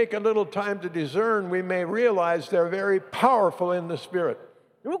we take a little time to discern, we may realize they're very powerful in the Spirit.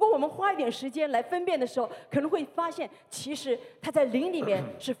 如果我们花一点时间来分辨的时候，可能会发现，其实他在灵里面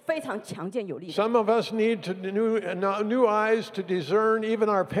是非常强健有力的。 Some of us need new eyes to discern even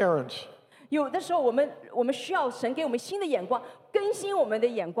our parents. 有的时候，我们需要神给我们新的眼光，更新我们的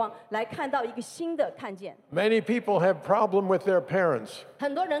眼光，来看到一个新的看见。 Many people have problem with their parents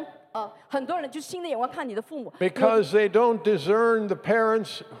很多人就新的眼光看你的父母， because they don't discern the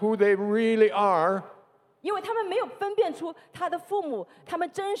parents who they really are, 因为他们没有分辨出他的父母，他们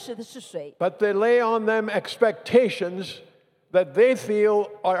真实的是谁。 but they lay on them expectations that they feel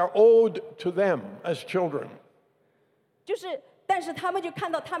are owed to them as children. 但是他们就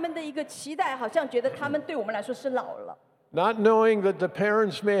看到他们的一个期待，好像觉得他们对我们来说是老了。 Not knowing that the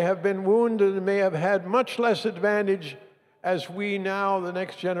parents may have been wounded and may have had much less advantage as we now, the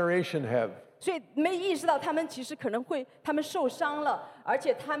next generation, have. 所以没意识到他们其实可能会，他们受伤了，而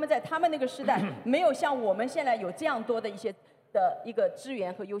且他们在他们那个时代没有像我们现在有这样多的一个资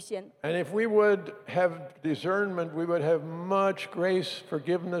源和优先。 And if we would have discernment, we would have much grace,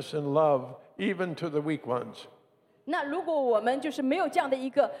 forgiveness, and love, even to the weak ones. 那如果我们就是没有这样的一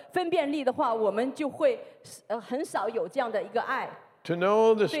个分辨力的话，我们就会很少有这样的一个爱。 To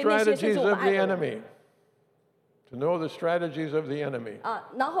know the 对那些甚 strategies 至我们 of 爱 the 的人。 enemy. To know the strategies of the enemy.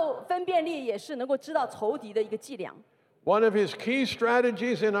 然后分辨力也是能够知道仇敌的一个伎俩。 One of his key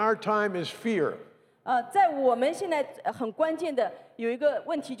strategies in our time is fear. 在我们现在很关键的有一个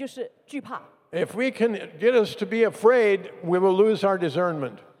问题就是惧怕。 If we can get us to be afraid, we will lose our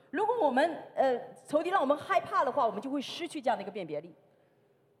discernment. 如果我们仇敌让我们害怕的话，我们就会失去这样的一个辨别力。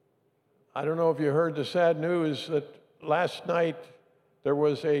 I don't know if you heard the sad news that last night there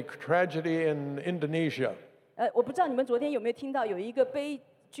was a tragedy in Indonesia. 我不知道你们昨天有没有听到有一个悲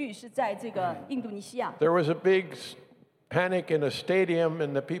剧是在这个印度尼西亚。 There was a big panic in a stadium,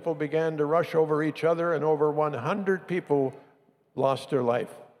 and the people began to rush over each other, and over 100 people lost their life.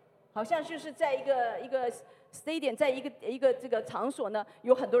 好像就是在一个 stadium， 在一个这个场所呢，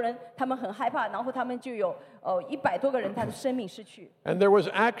有很多人他们很害怕，然后他们就有100多个人他的生命失去。 And there was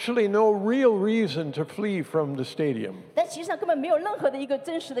actually no real reason to flee from the stadium. 但实际上根本没有任何的一个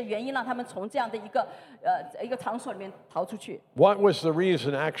真实的原因让他们从这样的一个场所里面逃出去。 What was the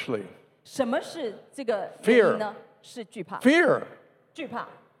reason actually? 什么是这个原因呢？是惧怕。 Fear. 惧怕。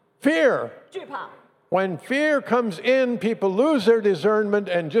 Fear. 惧怕。 When fear comes in, people lose their discernment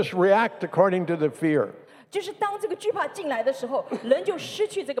and just react according to the fear. 就是当这个惧怕进来的时候，人就失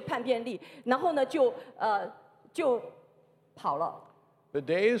去这个判别力，然后呢就跑了。 The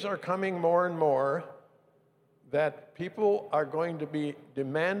days are coming more and more that people are going to be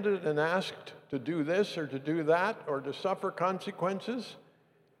demanded and asked to do this or to do that or to suffer consequences.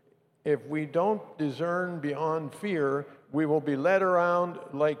 If we don't discern beyond fear, we will be led around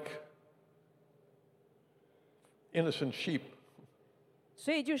like innocent sheep.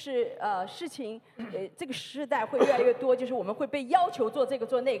 所以就是事情这个时代会越来越多，就是我们会被要求做这个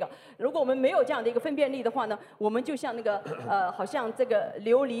做那个。如果我们没有这样的一个分辨力的话呢，我们就像那个好像这个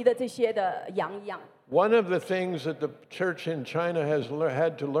流离的这些的羊一样。 One of the things that the church in China has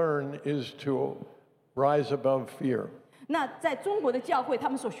had to learn is to rise above fear. 那在中国的教会，他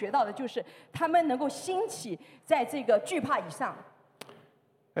们所学到的就是他们能够兴起在这个惧怕以上。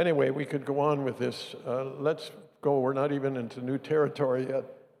 Anyway, we could go on with this. Let's go. We're not even into new territory yet.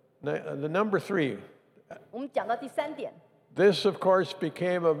 The number 3. 我们讲到第3点。 This, of course,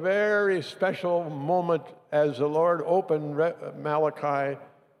 became a very special moment as the Lord opened Malachi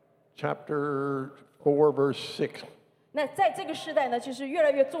chapter 4, verse 6. 那在这个时代呢，就是越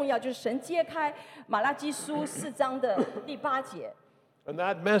来越重要，就是神揭开马拉基书4章的第8节。 And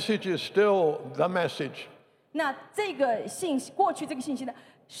that message is still the message. 那这个信息，过去这个信息呢，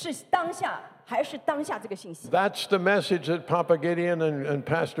是当下还是当下这个信息？ That's the message that Papa Gideon and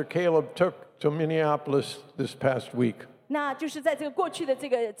Pastor Caleb took to Minneapolis this past week. 那就是在这个过去的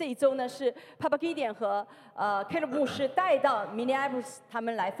这一周呢，是 Papa Gideon 和Caleb 牧师带到 Minneapolis 他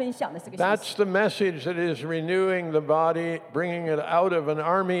们来分享的这个信 That's 息。 the message that is renewing the body, bringing it out of an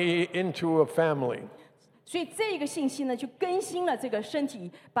army into a family. 所以这个信息呢，就更新了这个身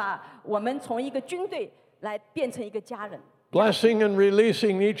体，把我们从一个军队来变成一个家人， Blessing and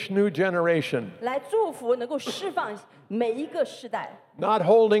releasing each new generation, 来祝福能够释放每一个世代， not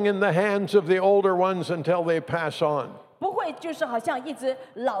holding in the hands of the older ones until they pass on. 不会就是好像一直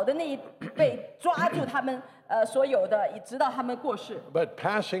老的那一辈抓住他们所有的，直到他们过世， But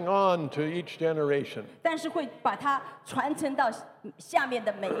passing on to each generation. 但是会把它传承到下面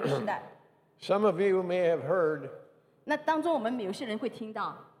的每一个时代。 Some of you may have heard 那当中我们有些人会听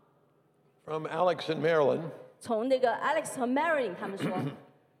到， from Alex in Maryland 从那个 Alex 和 Marilyn 他们说，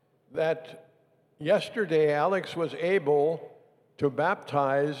 that yesterday Alex was able to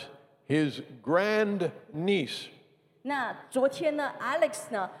baptize his grandniece. 那昨天呢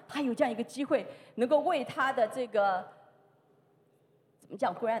 ，Alex 呢，他有这样一个机会，能够为他的这个怎么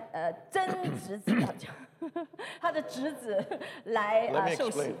讲真侄子啊，他的侄子来 Let me 受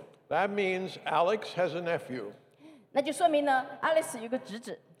洗 explain.。That means Alex has a nephew, 那就说明呢，Alex 有个侄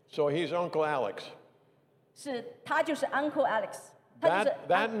子， so he's Uncle Alex. 他就是 Uncle Alex， 他就是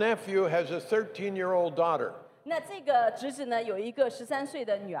That nephew has a 13-year-old daughter. 那这个侄子呢有一个13岁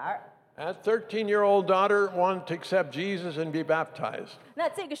的女儿， That 13-year-old daughter wanted to accept Jesus and be baptized. 那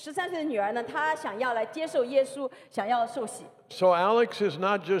这个13岁的女儿呢，她想要来接受耶稣，想要受洗。 So Alex is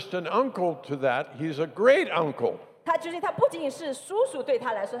not just an uncle to that, he's a great uncle. 他不仅仅是叔叔，对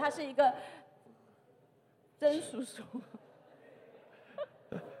他来说，他是一个真叔叔。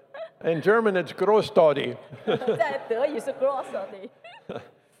 In German, it's Großdaddy. 在德语是 Großdaddy。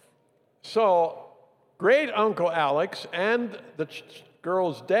 So, great uncle Alex and the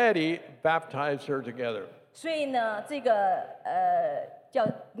girl's daddy baptized her together. 所以呢，这个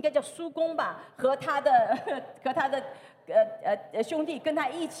应该叫叔公吧，和他的兄弟跟他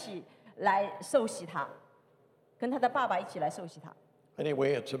一起来受洗他，跟他的爸爸一起来受洗他。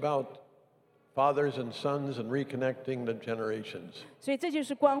 Anyway, it's about fathers and sons and reconnecting the generations. 所以这就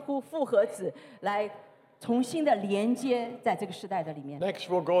是关乎父和子来重新的连接在这个时代的里面。 Next,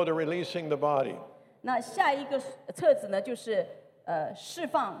 we'll go to releasing the body. 那下一个册子呢，就是释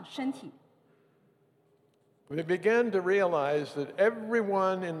放身体。 We began to realize that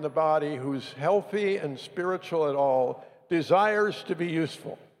everyone in the body who's healthy and spiritual at all desires to be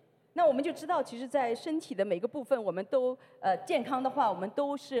useful. 那我们就知道，其实，在身体的每个部分，我们都健康的话，我们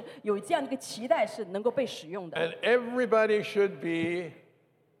都是有这样的一个期待，是能够被使用的。 And everybody should be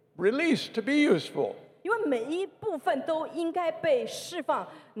released to be useful. 因为每一部分都应该被释放，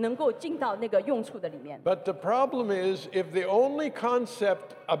能够进到那个用处的里面。 But the problem is, if the only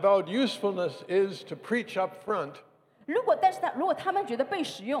concept about usefulness is to preach up front, 如果他们觉得被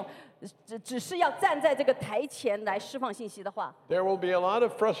使用，只是要站在这个台前来释放信息的话， there will be a lot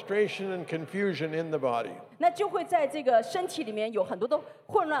of frustration and confusion in the body. 那就会在这个身体里面有很多的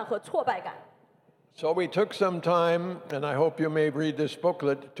混乱和挫败感。 So we took some time, and I hope you may read this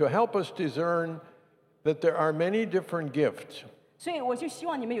booklet, to help us discern that there are many different gifts. 所以我就希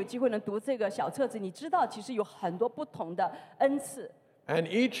望你们有机会能读这个小册子，你知道其实有很多不同的恩赐。 And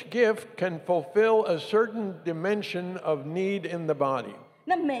each gift can fulfill a certain dimension of need in the body.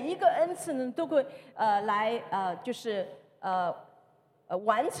 那每一个恩赐呢，都会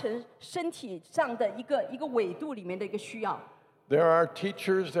完成身体上的一个纬度里面的一个需要。 There are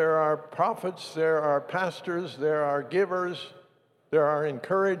teachers, there are prophets, there are pastors, there are givers, there are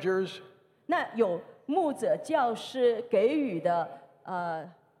encouragers. 那有牧者、教师给予的，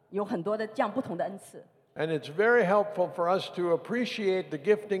有很多的这样不同的恩赐。 And it's very helpful for us to appreciate the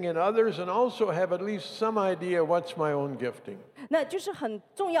gifting in others and also have at least some idea what's my own gifting. 那就是很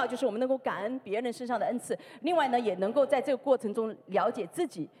重要，就是我们能够感恩别人身上的恩赐，另外呢，也能够在这个过程中了解自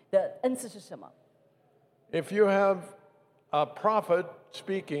己的恩赐是什么。 If you have a prophet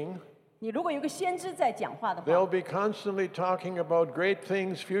speaking, 你如果有个先知在讲话的 they'll 话， be constantly talking about great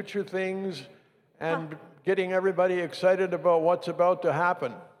things, future things, and getting everybody excited about what's about to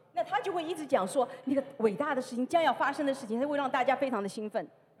happen. 那他就会一直讲说那个伟大的事情将要发生的事情，他会让大家非常的兴奋。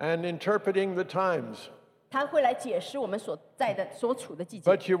 And interpreting the times. 他会来解释我们所处的季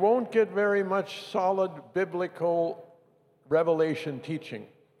节。 But you won't get very much solid biblical revelation teaching.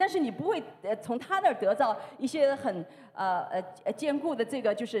 但是你不会从他那儿得到一些很坚固的这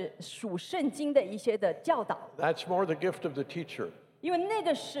个就是属圣经的一些的教导， That's more the gift of the teacher. 因为那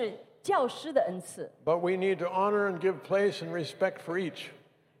个是教师的恩赐， But we need to honor and give place and respect for each.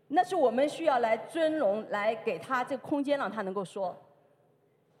 那是我们需要来尊荣，来给他这个空间，让他能够说。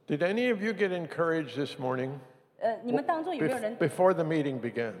 Did any of you get encouraged this morning? 你们当中有没有人 before the meeting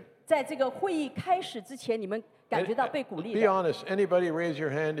began? 在这个会议开始之前，你们感觉到被鼓励 Be 的？ honest. Anybody raise your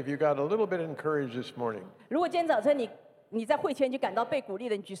hand if you got a little bit encouraged this morning? 如果今天早晨你在会前就感到被鼓励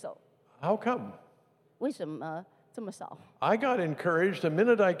的，你举手。 How come? 为什么这么少？ I got encouraged the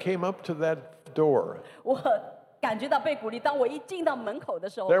minute I came up to that door. 我感觉到被鼓励，当我一进到门口的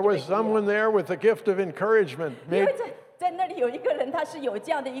时候， There 我就被 was 鼓励了 someone there with the gift of encouragement. 因为在那里有一个人，他是有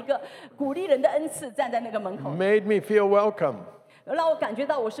这样的一个鼓励人的恩赐，站在那个门口， Made me feel welcome. 让我感觉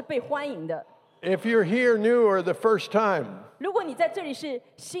到我是被欢迎的。 If you're here new or the first time, 如果你在这里是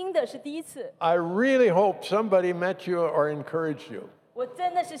新的，是第一次， I really hope somebody met you or encouraged you. 我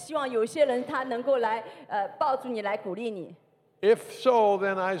真的是希望有一些人他能够来抱住你，来鼓励你。 If so,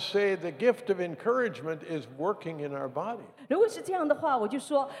 then I say the gift of encouragement is working in our body. 如果是这样的话，我就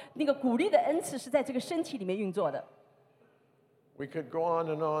说那个鼓励的恩赐是在这个身体里面运作的。 We could go on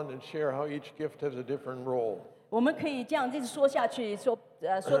and share how each gift has a different role. 我们可以这样一直说下去，说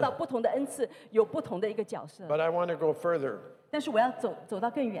到不同的恩赐有不同的一个角色。 But I want to go further. 但是我要走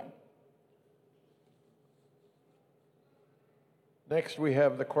到更远。 Next, we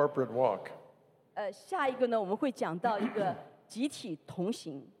have the corporate walk. 下一个呢，我们会讲到一个集体同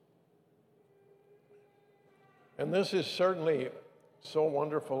行。 And this is certainly so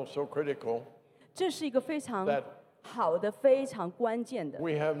wonderful, so critical. 这是一个非常 That 好的、非常关键的。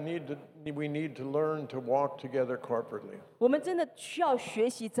 We need to learn to walk together corporately. 我们真的需要学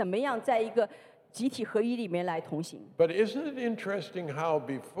习怎么样在一个集体合一里面来同行。 But isn't it interesting how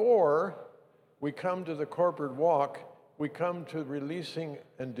before we come to the corporate walk, we come to releasing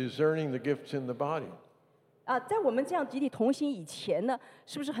and discerning the gifts in the body? 在我们这样集体同行以前呢，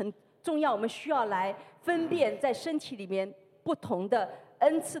是不是很重要？我们需要来分辨在身体里面不同的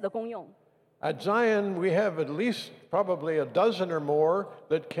恩赐的功用。 At Zion, we have at least probably a dozen or more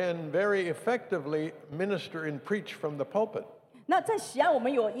that can very effectively minister and preach from the pulpit. 那在西安，我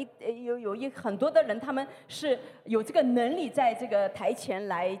们有很多的人，他们是有这个能力在这个台前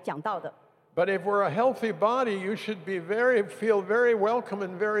来讲道的。 But if we're a healthy body, you should feel very welcome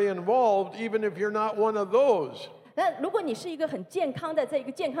and very involved, even if you're not one of those. 那如果你是一个很健康的，在一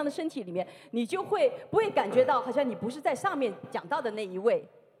个健康的身体里面，你就不会感觉到好像你不是在上面讲道的那一位。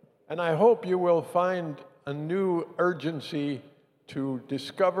 And I hope you will find a new urgency to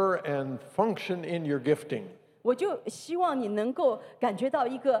discover and function in your gifting. 我就希望你能够感觉到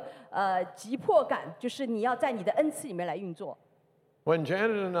一个急迫感，就是你要在你的恩赐里面来运作。 When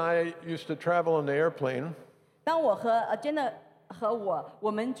Janet and I used to travel on the airplane, 当我和Jenna 和我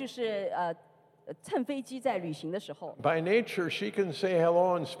们就是乘飞机在旅行的时候， by nature, she can say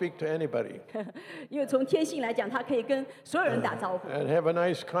hello and speak to anybody 因为从天性来讲，他可以跟所有人打招呼， and have a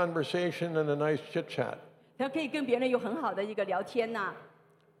nice conversation and a nice chit chat 他可以跟别人有很好的一个聊天呐、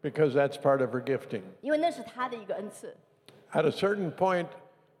 because that's part of her gifting. 因为那是他的一个恩赐。 At a certain point,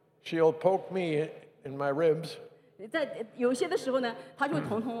 she'll poke me in my ribs. 在有些的时候呢，他就会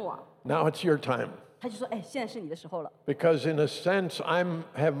捅我， Now it's your time. 他就说：“哎，现在是你的时候了。” Because in a sense,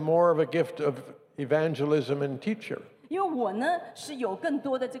 have more of a gift of evangelism and teacher. 因为我呢是有更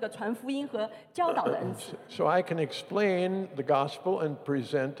多的这个传福音和教导的恩赐， So I can explain the gospel and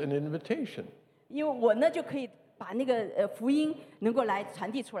present an invitation. 因为我呢就可以把那个福音能够来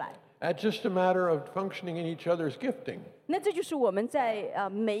传递出来。 That's just a matter of functioning in each other's gifting. 那这就是我们在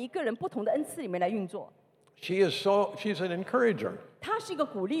每一个人不同的恩赐里面来运作。 She's an encourager. 他是一个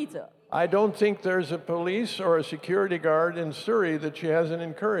鼓励者。 I don't think there's a police or a security guard in Surrey that she hasn't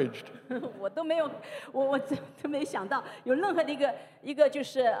encouraged. 我都没有，我都没想到有任何的一个就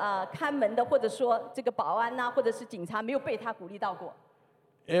是看门的，或者说这个保安呐、或者是警察没有被他鼓励到过。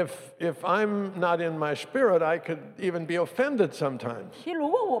 If I'm not in my spirit, I could even be offended sometimes. 其实如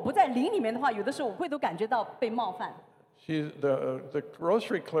果我不在灵里面的话，有的时候我会都感觉到被冒犯。 The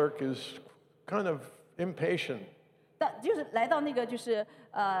grocery clerk is kind of impatient. 但就是来到那个就是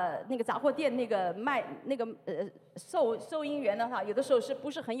那个杂货店那个卖那个收银员的话，有的时候是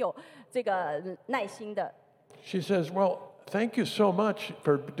不是很有这个耐心的？ She says, "Well, thank you so much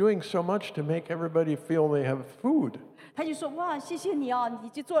for doing so much to make everybody feel they have food." 他就说：“哇，谢谢你啊，你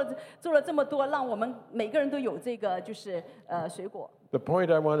就做了这么多，让我们每个人都有这个就是水果。” The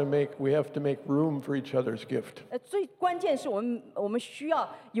point I want to make, we have to make room for each other's gift. 最关键是我们需要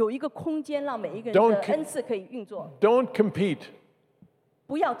有一个空间，让每一个人 Don't 的恩赐可以运作， Don't compete.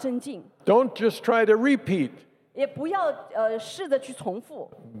 不要增进， Don't just try to repeat. 也不要试着去重复。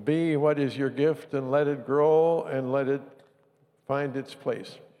 Be what is your gift and let it grow and let it find its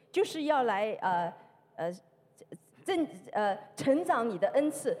place. 就是要来成长你的恩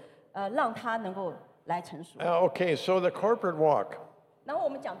赐，让它能够来成熟。 Okay, so the corporate walk. 然后我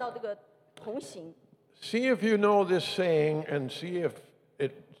们讲到这个同行， See if you know this saying and see if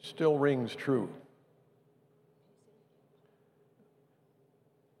it still rings true.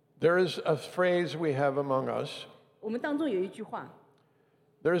 There is a phrase we have among us. 我们当中有一句话，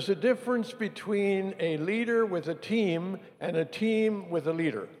 There's a difference between a leader with a team and a team with a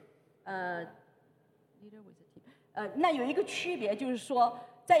leader. 那有一个区别，就是说，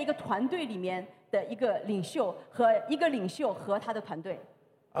在一个团队里面的一个领袖和他的团队。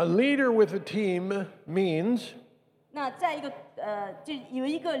 A leader with a team means 那在一个就有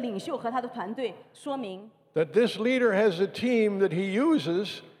一个领袖和他的团队，说明 that this leader has a team that he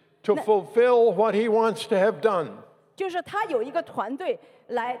uses to fulfill what he wants to have done. 就是他有一个团队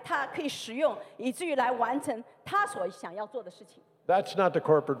来，他可以使用，以至于来完成他所想要做的事情。 That's not the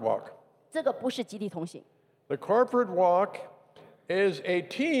corporate walk. 这个不是集体同行。 The corporate walk is a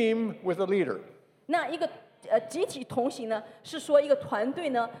team with a leader. 那一个集体同行呢，是说一个团队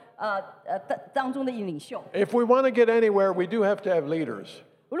呢，当中的领袖。 If we want to get anywhere, we do have to have leaders.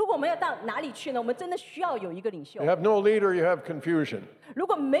 如果我们要到哪里去呢？我们真的需要有一个领袖 You。have no leader, you have confusion. 如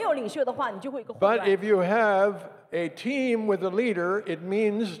果没有领袖的话，你就会有一个混 But 乱。 if you have a team with a leader, it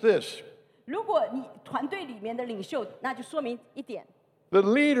means this. 如果你团队里面的领袖，那就说明一点， The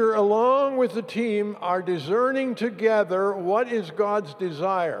leader, along with the team, are discerning together what is God's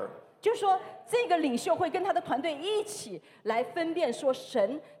desire. 就是说这个领袖会跟他的团队一起来分辨，说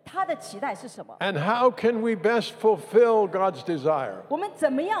神他的期待是什么， And how can we best fulfill God's desire? 我们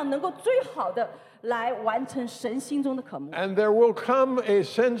怎么样能够最好的来完成神心中的渴慕。 And there will come a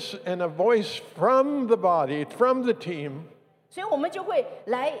sense and a voice from the body, from the team, 所以我们就会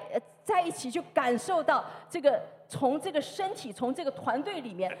来在一起，就感受到这个从这个身体、从这个团队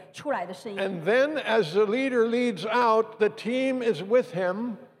里面出来的声音。 and then as the leader leads out, the team is with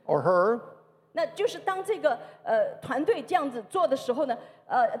him or her, 那就是当这个团队这样子做的时候呢，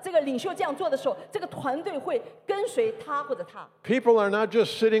这个领袖这样做的时候，这个团队会跟随他或者他。 people are not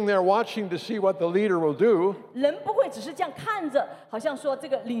just sitting there watching to see what the leader will do, 人不会只是这样看着，好像说这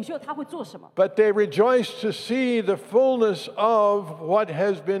个领袖他会做什么， but they rejoice to see the fullness of what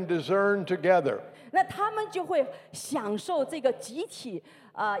has been discerned together. 那他们就会享受这个集体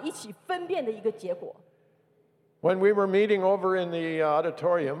一起分辨的一个结果。 When we were meeting over in the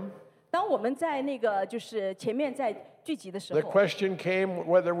auditorium, 当我们在那个就是前面在聚集的时 the 候， question came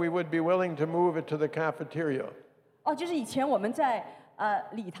whether we would be willing to move it to the cafeteria. 就是以前我们在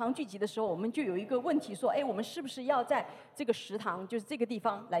礼堂聚集的时候，我们就有一个问题说，哎，我们是不是要在这个食堂，就是这个地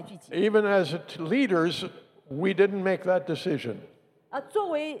方来聚集？ Even as leaders, we didn't make that decision. 作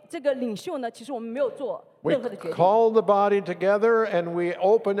为这个领袖呢，其实我们没有做 We 任何的决定。 called the body together and we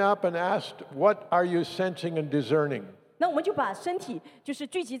opened up and asked, what are you sensing and discerning? 那我们就把身体就是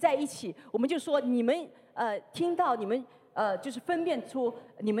聚集在一起，我们就说你们听到你们就是分辨出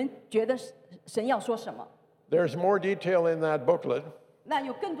你们觉得神要说什么。 There's more detail in that booklet, 那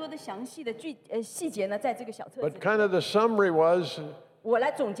有更多的详细的细节呢，在这个小册子 but 里。 kind of the summary was 我来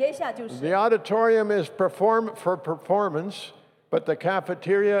总结一下，就是 the auditorium is for performance, but the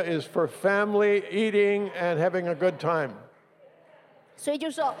cafeteria is for family eating and having a good time. 所以就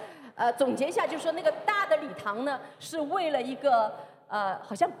是说，总结一下，就是说那个大的礼堂呢，是为了一个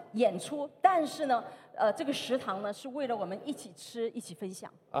好像演出，但是呢，这个食堂呢，是为了我们一起吃、一起分享。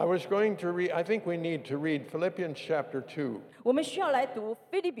 I was going to read, I think we need to read Philippians chapter 2. 我们需要来读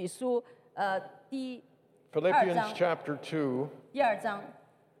腓立比书第 Philippians chapter 2, 2章，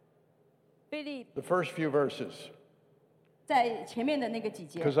腓立 the first few verses, 在前面的那个几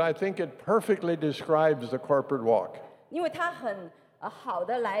节， because I think it perfectly describes the corporate walk. 因为它很好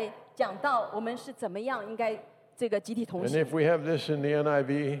的来讲到我们是怎么样应该这个集体同 And 行。 if we have this in the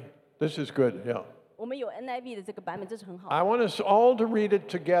NIV, this is good, yeah. 我们有 NIV 的这个版本，这是很好的。 I want us all to read it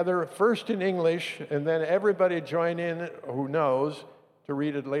together, first in English, and then everybody join in who knows to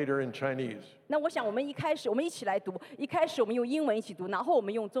read it later in Chinese. 那我想我们我们一起来读，一开始我们用英文一起读，然后我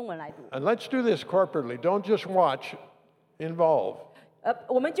们用中文来读。 And let's do this corporately. Don't just watch, involve.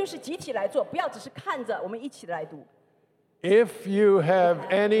 我们就是集体来做，不要只是看着，我们一起来读。 If you have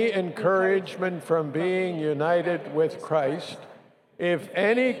any encouragement from being united with Christ, if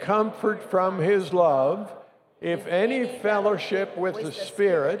any comfort from his love, if any fellowship with the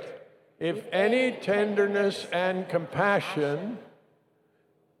Spirit, if any tenderness and compassion,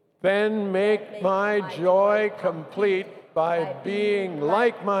 then make my joy complete by being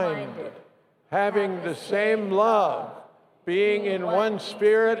like-minded, having the same love, being in one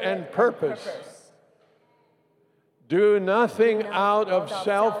spirit and purpose. Do nothing out of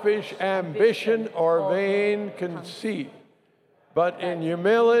selfish ambition or vain conceit, but in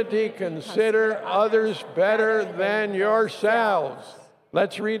humility consider others better than yourselves.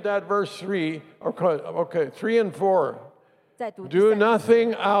 Let's read that verse 3. Okay, 3 and 4. 再读第 Do 三节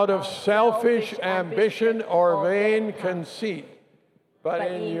nothing out of selfish ambition or vain conceit, but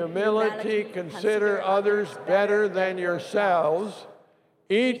in humility consider others better than yourselves.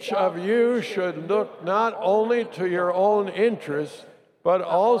 Each of you should look not only to your own interests, but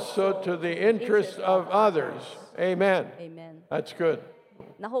also to the interests of others. Amen. Amen。 That's good.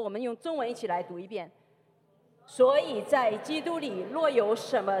 然后我们用中文一起来读一遍。所以在基督里，若有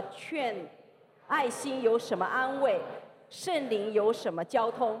什么劝，爱心有什么安慰，圣灵有什么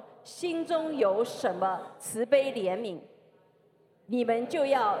交通，心中有什么慈悲怜悯，你们就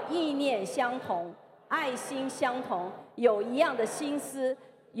要意念相同，爱心相同，有一样的心思，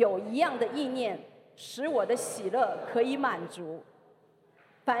有一样的意念，使我的喜乐可以满足。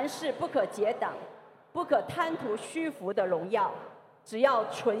凡事不可结党，不可贪图虚浮的荣耀，只要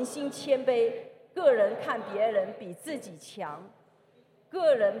存心谦卑，个人看别人比自己强，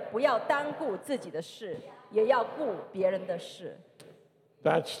个人不要单顾自己的事，也要顾别人的事。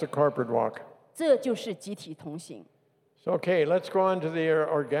 That's the corporate walk. 这就是集体同行。 So, okay, let's go on to the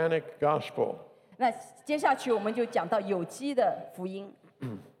organic gospel. 那接下去我们就讲到有机的福音。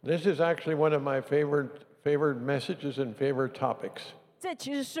 This is actually one of my favorite messages and favorite topics. 这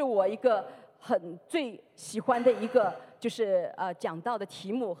其实是我一个最喜欢的一个，就是讲到的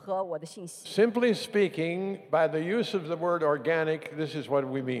题目和我的信息。 Simply speaking, by the use of the word organic, this is what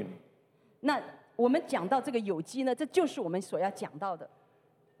we mean. 那我们讲到这个有机呢，这就是我们所要讲到的。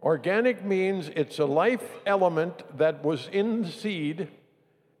 Organic means it's a life element that was in the seed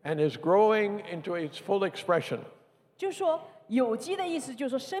and is growing into its full expression. 就是说，有机的意思就是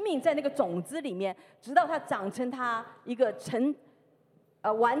说，生命在那个种子里面，直到它长成它一个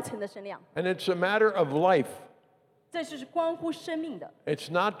完成的身量。 And it's a matter of life. 这就是关乎生命的。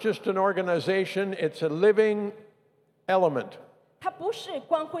 It's not just an organization, it's a living element. 它不是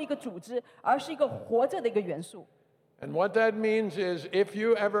关乎一个组织，而是一个活着的一个元素。 And what that means is if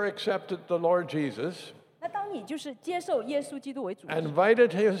you ever accepted the Lord Jesus, 那当你就是接受耶稣基督为主， invited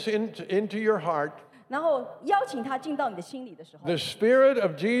him into your heart, 然后邀请他进到你的心里的时候， the Spirit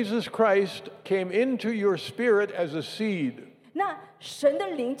of Jesus Christ came into your spirit as a seed. 那神的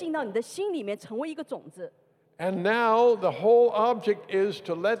灵进到你的心里面，成为一个种子。 And now the whole object is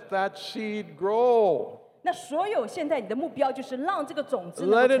to let that seed grow, 那所有现在你的目标就是让这个种子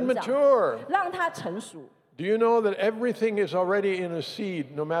能 let 够 it 成长， mature. 让它成熟。 Do you know that everything is already in a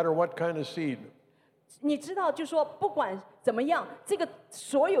seed, no matter what kind of seed? 你知道，就说不管怎么样，这个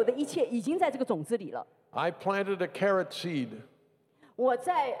所有的一切已经在这个种子里了。 I planted a carrot seed. 我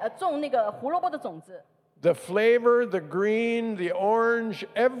在种那个胡萝卜的种子， The flavor, the green, the orange,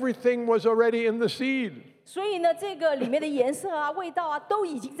 everything was already in the seed. 所以呢，这个里面的颜色啊、味道啊，都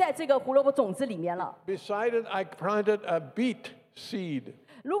已经在这个胡萝卜种子里面了。 Beside it, I planted a beet seed.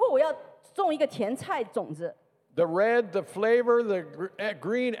 如果我要种一个甜菜种子， The red, the flavor, the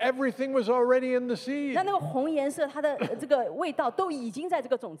green, everything was already in the seed. 那个红颜色，它的这个味道都已经在这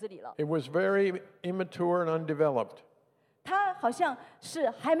个种子里了。 It was very immature and undeveloped. 它好像是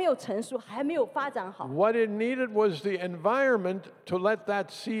还没有成熟，还没有发展好。 What it needed was the environment to let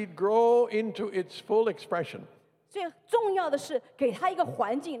that seed grow into its full expression. 所以重要的是给它一个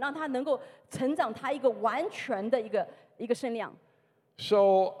环境，让它能够成长，它一个完全的一个身量。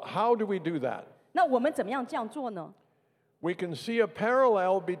 So, how do we do that? 那我们怎么样这样做呢？ We can see a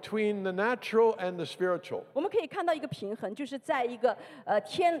parallel between the natural and the spiritual. 我们可以看到一个平衡，就是在一个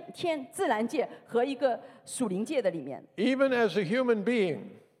自然界和一个属灵界的里面。 Even as a human being,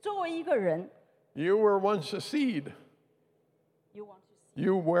 作为一个人 you were once a seed.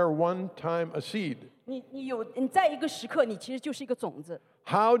 You were one time a seed. 你在一个时刻，你其实就是一个种子。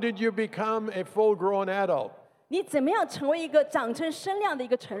 How did you become a full grown adult? 你怎么样成为一个长成身量的一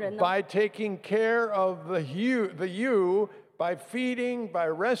个成人呢？ By taking care of the you, by feeding, by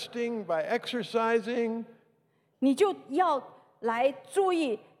resting, by exercising. 你就要来注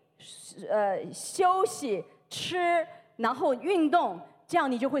意，休息、吃，然后运动，这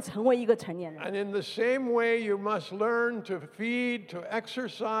样你就会成为一个成年人。 And in the same way, you must learn to feed, to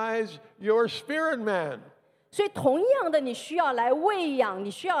exercise your spirit man. 所以同样的，你需要来喂养，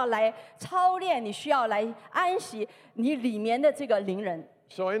你需要来操练，你需要来安息你里面的这个灵人。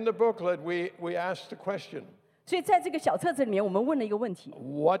 So in the booklet, we asked the question, 所以在这个小册子里面，我们问了一个问题，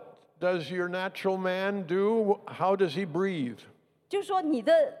 what does your natural man do? How does he breathe? 就是说你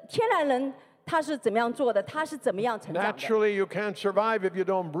的天然人他是怎么样做的，他是怎么样成长的。 Naturally, you can't survive if you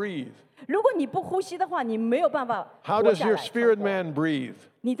don't breathe. 如果你不呼吸的话，你没有办法 How 活 does 下 your 来。 spirit 存活 man breathe?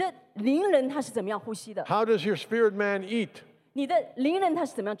 你的灵人他是怎么样呼吸的？ How does your spirit man eat? 你的灵人他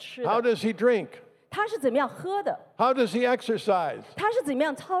是怎么样吃 How 的？ does he drink? 他是怎么样喝的， How does he exercise? 他是怎么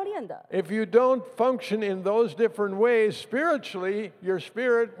样操练的。 If you don't function in those different ways spiritually, your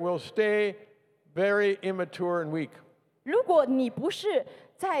spirit will stay very immature and weak. 如果你不是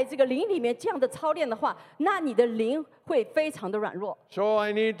在这个灵里面这样的操练的话，那你的灵会非常的软弱。 So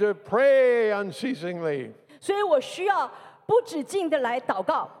I need to pray unceasingly. 所以我需要不止境的来祷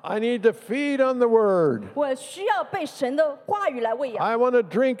告， I need to feed on the word. 我需要被神的话语来喂养， I want to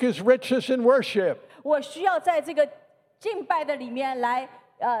drink his riches in worship. 我需要在这个敬拜的里面来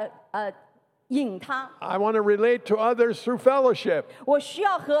引他， I want to relate to others through fellowship. 我需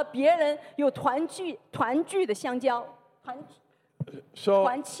要和别人有团聚的相交，So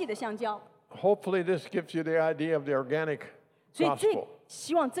团契的相交。 hopefully this gives you the idea of the organic 所以最 gospel.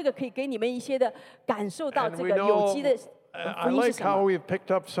 希望这个可以给你们一些的感受到 And 这 we 个有 know, 机的 I 福音是 like 什 how 么。 we've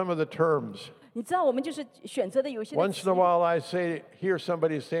picked up some of the terms. 你知道，我们就是选择的有一些的 Once 词 in a while I hear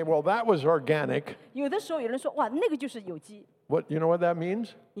somebody say, well, that was organic. 有的时候有人说哇，那个就是有机， You know what that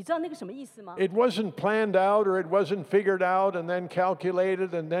means? 你知道那个什么意思吗？ It wasn't planned out or it wasn't figured out and then calculated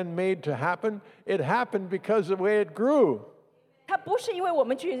and then made to happen. It happened because of the way it grew. 它不是因为我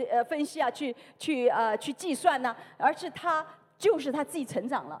们去分析啊，去计算呢、而是它就是它自己成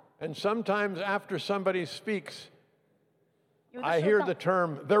长了。 And sometimes after somebody speaks, 有的 I 时候 hear 当 the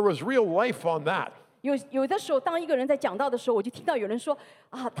term, there was real life on that. 有的时候，当一个人在讲道的时候，我就听到有人说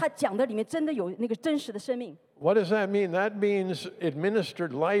啊，他讲的里面真的有那个真实的生命。 What does that mean? That means it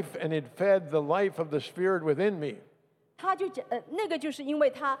ministered life and it fed the life of the Spirit within me. 他就讲那个就是因为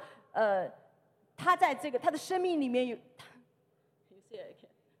他他在这个他的生命里面有，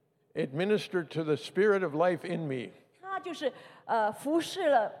 It ministered to the Spirit of life in me. 他就是服侍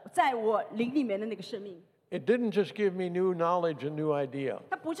了在我灵里面的那个生命。 It didn't just give me new knowledge and new idea.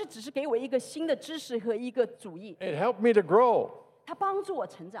 他不是只是给我一个新的知识和一个主意， It helped me to grow, 他帮助我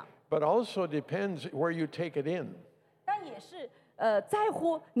成长， but also depends where you take it in. 但也是在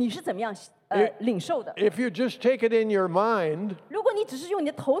乎你是怎么样领受的。 If you just take it in your mind, 如果你只是用你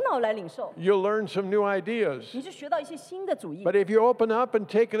的头脑来领受， you'll learn some new ideas. 你就学到一些新的主意。 But if you open up and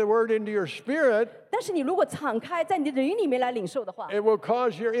take the word into your spirit, 但是你如果敞开，在你的灵里面来领受的话， it will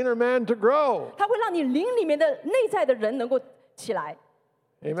cause your inner man to grow. 它会让你灵里面的内在的人能够起来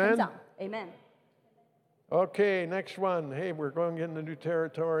成 Amen? 长。Amen。 Okay, next one. Hey, we're going into new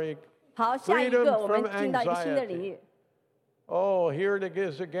territory. 好，下一 Freedom 个我们 from 进到一个新的 anxiety. 领域。 Oh, here it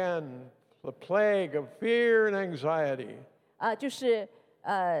is again. The plague of fear and anxiety. 就是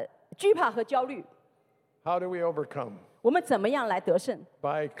惧怕和焦虑， How do we overcome? 我们怎么样来得胜？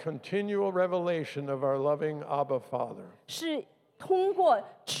 By continual revelation of our loving Abba Father. 是通过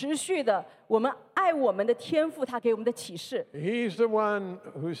持续的我们爱我们的天父，他给我们的启示。 He's the one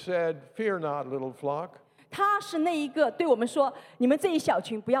who said, Fear not, little flock. 他是那一个对我们说：“你们这一小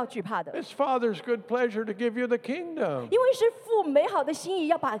群不要惧怕的， It's Father's good pleasure to give you the kingdom. 因为是父美好的心意，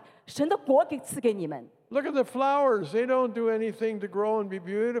要把神的国给赐给你们。 Look at the flowers. They don't do anything to grow and be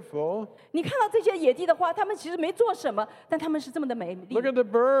beautiful. 你看到这些野地的花，它们其实没做什么，但它们是这么的美丽 Look。at the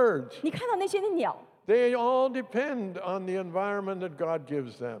birds. 你看到那些的鸟， They all depend on the environment that God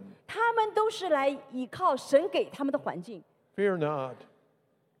gives them. 它们都是来依靠神给他们的环境， Fear not,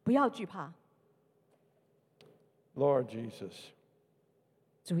 不要惧怕。 Lord Jesus.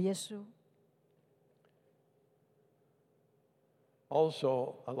 主耶稣，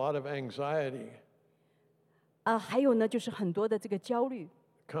 Also, a lot of anxiety 还有呢，就是很多的这个焦虑，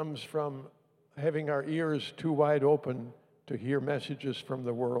 comes from having our ears too wide open to hear messages from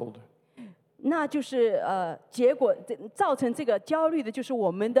the world. 那就是结果造成这个焦虑的，就是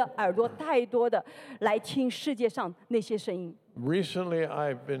我们的耳朵太多的来听世界上那些声音。 Recently,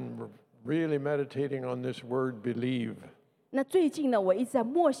 I've been really meditating on this word believe, 那最近呢，我一直在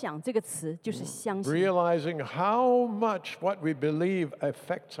默想这个词，就是相信， realizing how much what we believe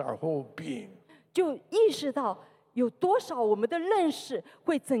affects our whole being. 就意识到有多少我们的认识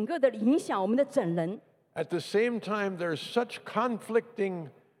会整个的影响我们的整人。 At the same time, there's such conflicting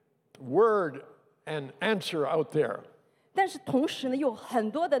word and answer out there. 但是同时呢，有很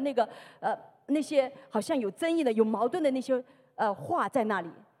多的那些好像有争议的、有矛盾的那些话在那里。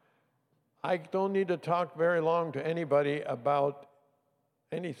 I don't need to talk very long to anybody about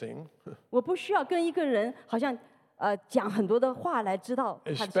anything, 我不需要跟一个人好像讲很多的话来知道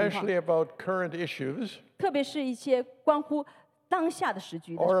他的情况， especially about current issues 特别是一些关乎当下的时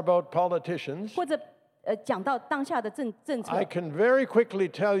局的， or about politicians. 或者讲到当下的政策 I，can very quickly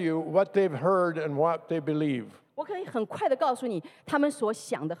tell you what they've heard and what they believe. 我可以很快的告诉你他们所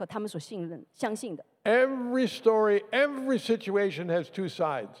想的和他们所相信的。 Every story, every situation has two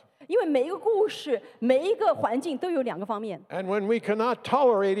sides. 因为每一个故事、每一个环境都有两个方面。 And when we cannot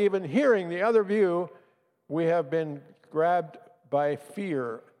tolerate even hearing the other view, we have been grabbed by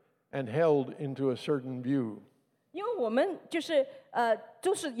fear and held into a certain view. 因为我们就是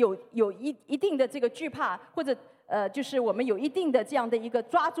有一定的这个惧怕，或者就是我们有一定的这样的一个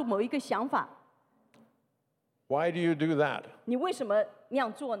抓住某一个想法。 Why do you do that? 你为什么那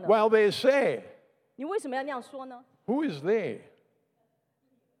样做呢？ Well, they say, 你为什么要那样说呢？ who is they?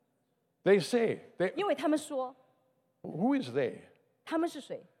 They say, 因为他们说 who is they? 他们是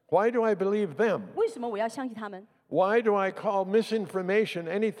谁？ Why do I believe them? 为什么我要相信他们？ Why do I call misinformation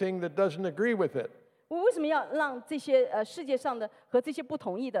anything that doesn't agree with it? 我为什么要让这些世界上的和这些不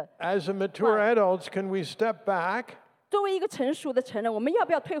同意的， As a mature adults, can we step back 作为一个成熟的成人，我们要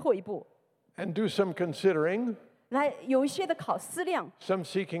不要退后一步， and do some considering, 来有一些的思量， some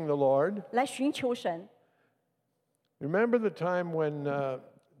seeking the Lord? 来寻求神？ Remember the time when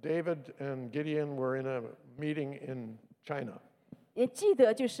David and Gideon were in a meeting in China? 也记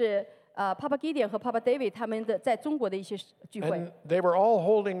得就是Papa Gideon 和 Papa David 他们的在中国的一些聚会， And they were all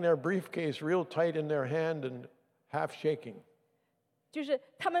holding their briefcase real tight in their hand and half shaking. 就是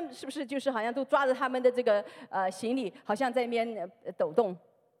他们是不是就是好像都抓着他们的这个行李，好像在那边抖动。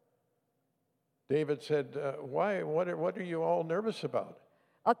 David said, "Why? What are you all nervous about?"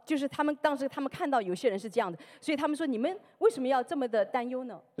 就是当时他们看到有些人是这样的，所以他们说：“你们为什么要这么的担忧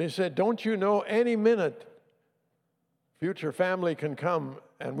呢 They said, "Don't you know any minute future family can come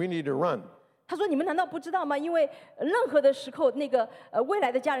and we need to run?" 他说：“你们难道不知道吗？因为任何的时候，那个未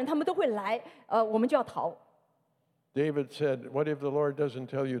来的家人他们都会来，我们就要逃。 David said, "What if the Lord doesn't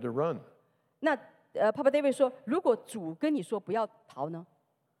tell you to run?" 那Papa David 说：如果主跟你说不要逃呢？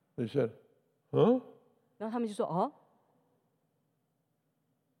 They said, "Huh?" 然后他们就说：哦，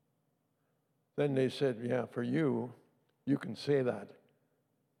 Then they said, "Yeah, for you, you can say that.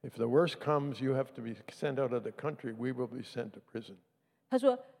 If the worst comes, you have to be sent out of the country. We will be sent to prison." 他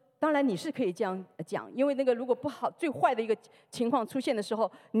说。当然你是可以这样讲，因为那个如果不好最坏的一个情况出现的时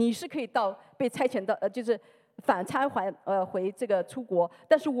候，你是可以被差遣到就是反差回这个出国，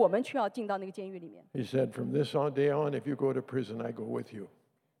但是我们却要进到那个监狱里面。 He said, "From this day on, if you go to prison, I go with you."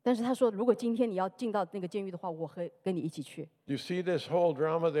 但是他说，如果今天你要进到那个监狱的话，我会跟你一起去。 You see this whole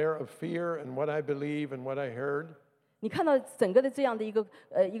drama there of fear and what I believe and what I heard? 你看到整个的这样的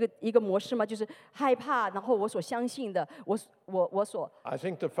一个模式吗？就是害怕，然后我所相信的，我所。 I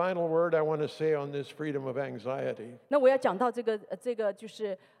think the final word I want to say on this freedom of anxiety, 那我要讲到这个就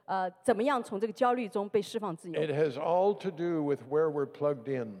是怎么样从这个焦虑中被释放自由。 it has all to do with where we're plugged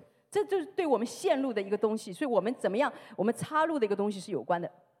in. 这就是对我们陷入的一个东西，所以我们怎么样，我们插入的一个东西是有关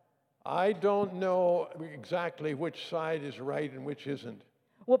的。 I don't know exactly which side is right and which isn't.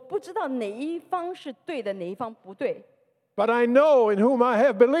 我不知道哪一方是对的，哪一方不对， But I know in whom I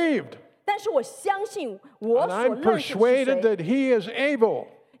have believed. 但是我相信我 And 所 I'm 认识是 persuaded 谁， that he is able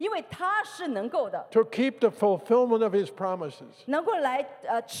因为他是能够的， to keep the fulfillment of his promises. 能够来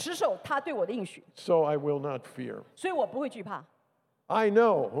持守他对我的应许， So I will not fear. 所以我不会惧怕。 I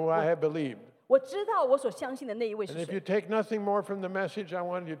know who I have believed. 我知道我所相信的那一位 And 是 if you 谁。 take nothing more from the message, I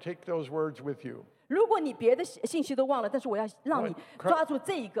want you to take those words with you. 如果你别的信息都忘了，但是我要让你抓住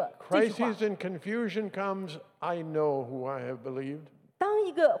这句话。 Crises and confusion comes, I know who I have believed. 当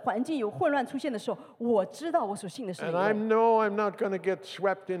一个环境有混乱出现的时候，我知道我所信的是 And 哪 I 一位。 know I'm not going to get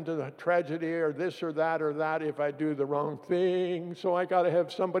swept into the tragedy or this or that if I do the wrong thing. So I got to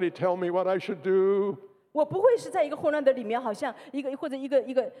have somebody tell me what I should do. 我不会是在一个混乱的里面，好像一个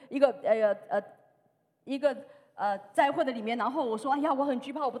灾祸的里面，然后我说哎呀，我很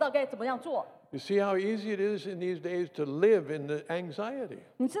惧怕，我不知道该怎么样做。 You see how easy it is in these days to live in the anxiety.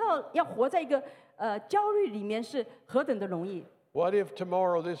 你知道要活在一个焦虑里面是何等的容易？ What if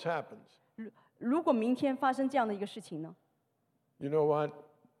tomorrow this happens? 如果明天发生这样的一个事情呢？ You know what?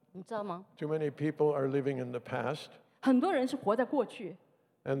 你知道吗？ Too many people are living in the past, 很多人是活在过去，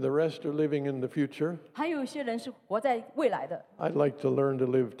 and the rest are living in the future. 还有一些人是活在未来的。 I'd like to learn to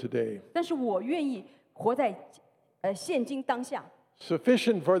live today. 但是我愿意活在现今当下。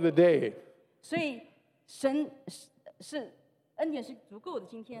 Sufficient for the day. 所以神是恩典是足够的。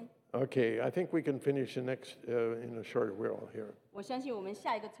今天 Okay, I think we can finish the next in a short while here. 我相信我们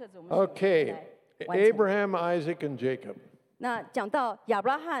下一个册子我们 Okay, 来完成。 Abraham, Isaac, and Jacob. 那讲到亚伯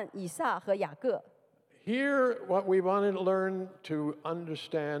拉罕、以撒和雅各， Here, what we want to learn to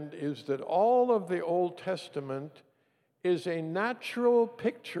understand is that all of the Old Testament is a natural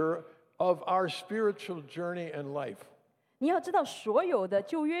picture of our spiritual journey and life. 你要知道，所有的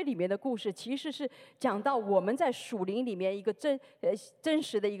旧约里面的故事，其实是讲到我们在属灵里面一个真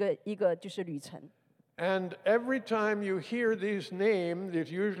实的一个就是旅程。And every time you hear these names, it's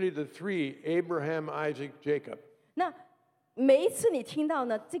usually the three, Abraham, Isaac, Jacob. 那每一次你听到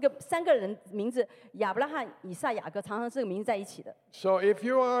呢，这个3个人名字亚伯拉罕、以撒、雅各，常常这个名字在一起的。So if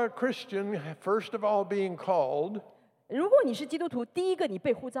you are a Christian, first of all being called, 如果你是基督徒，第一个你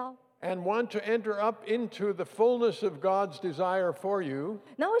被呼召， and want to enter up into the fullness of God's desire for you,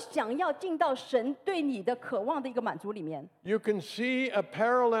 然后想要进到神对你的渴望的一个满足里面， you can see a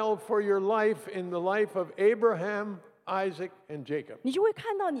parallel for your life in the life of Abraham, Isaac, and Jacob. 你就会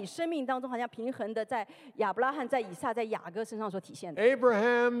看到你生命当中好像平衡的在亚伯拉罕、在以撒、在雅各身上所体现的。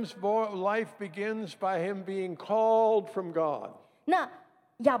 Abraham's life begins by him being called from God. 那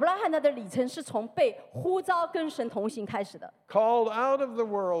亚伯拉罕他的里程是从被呼召跟神同行开始的， Called out of the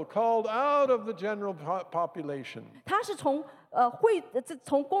world, called out of the general population. 他是从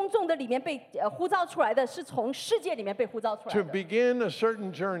从公众的里面被呼召出来的，是从世界里面被呼召出 To 来的， begin a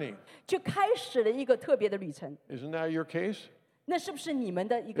certain journey. 就开始了一个特别的旅程。 Isn't that your case? 那是不是你们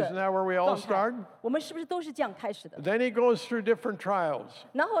的一个 Isn't that where we all 状态 start?？我们是不是都是这样开始的？ Then he goes through different trials.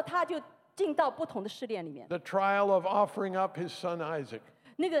 然后他就进到不同的试炼里面。 The trial of offering up his son Isaac.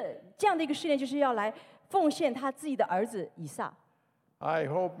 那个这样的一个试炼，就是要来奉献他自己的儿子以撒。 I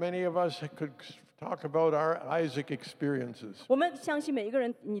hope many of us could talk about our Isaac experiences. 我们相信每一个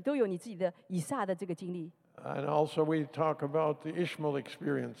人，你都有你自己的以撒的这个经历。 And also we talk about the Ishmael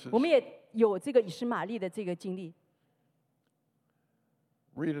experiences. 我们也有这个以实玛利的这个经历。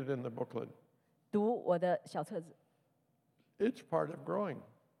 Read it in the booklet. 读我的小册子， It's part of growing.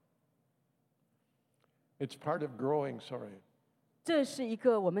 It's part of growing, sorry. 这是一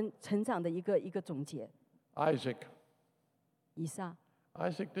个我们成长的一个总结。 Isaac. 以撒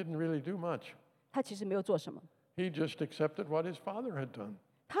Isaac didn't really do much. 他其实没有做什么， He just accepted what his father had done.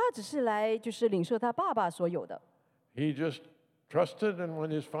 他只是来就是领受他爸爸所有的。 He just trusted, and when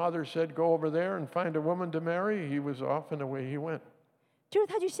his father said, go over there and find a woman to marry, he was off and away he went. 就是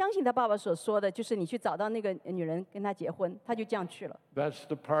他就相信他爸爸所说的，就是你去找到那个女人跟他结婚，他就这样去了。 That's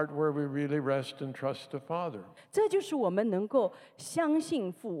the part where we really rest and trust the Father. 这就是我们能够相信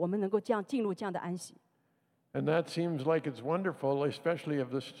父，我们能够这样进入这样的安息。 And that seems like it's wonderful, especially if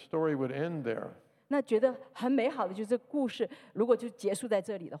the story would end there. 那觉得很美好的就是这个故事，如果就结束在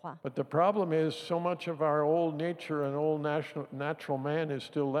这里的话， But the problem is, so much of our old nature and old natural man is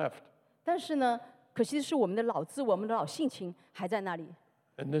still left. 但是呢，可惜的是我们的老自我、我们的老性情还在那里。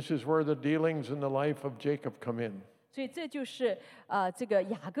 And this is where the dealings in the life of Jacob come in. 所以这就是这个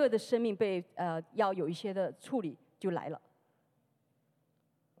雅各的生命被要有一些的处理就来了。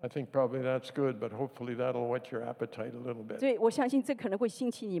 I think probably that's good, but hopefully that'll whet your appetite a little bit. 所以我相信这可能会兴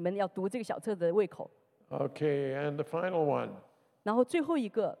起你们要读这个小册子的胃口。 Okay, and the final one. 然后最后一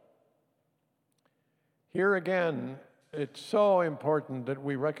个， Here again, it's so important that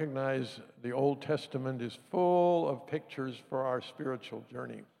we recognize the Old Testament is full of pictures for our spiritual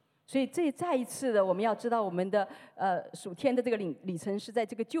journey. 所以这再一次的，我们要知道我们的属天的这个里程是在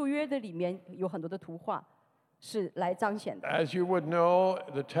这个旧约的里面有很多的图画是来彰显的。 As you would know,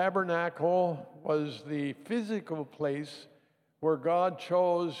 the tabernacle was the physical place where God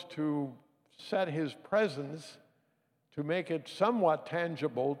chose to set his presence to make it somewhat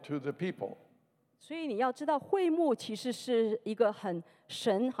tangible to the people. 所以你要知道，会幕其实是一个很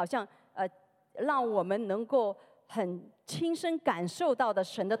神，好像让我们能够很亲身感受到的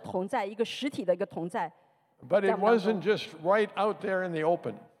神的同在，一个实体的一个同在。 But it wasn't just right out there in the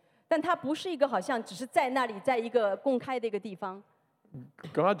open. 但它不是一个好像只是在那里，在一个公开的一个地方。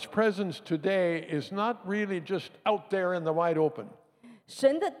 God's presence today is not really just out there in the wide open.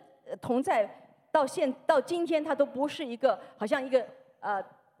 神的同在到今天，它都不是一个好像一个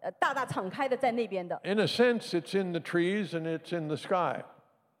大大敞开的在那边的。 In a sense, it's in the trees and it's in the sky.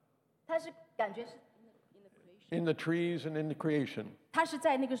 它是感觉是 In the trees and in the creation. 它是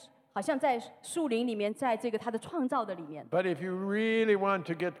在那个好像在树林里面，在这个它的创造的里面。 But if you really want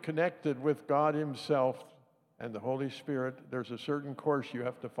to get connected with God Himself and the Holy Spirit, there's a certain course you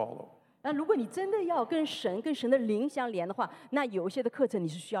have to follow. 那如果你真的要跟神的灵相连的话，那有一些的课程你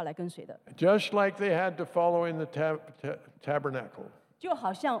是需要来跟随的， Just like they had to follow in the tabernacle. 就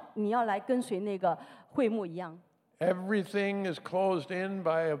好像你要来跟随那个会幕一样。 Everything is closed in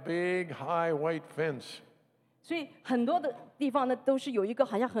by a big, high white fence. 所以很多的地方呢，都是有一个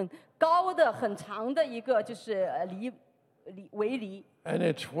好像很高的、很长的一个就是围篱。 And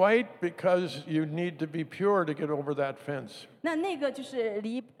it's white because you need to be pure to get over that fence. 那个就是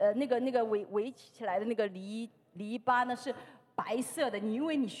那个围起来的那个篱笆呢是白色的，因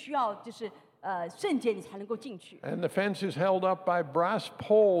为你需要就是圣洁你才能够进去。 And the fence is held up by brass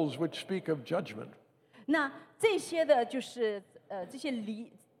poles which speak of judgment. 那这些的就是这些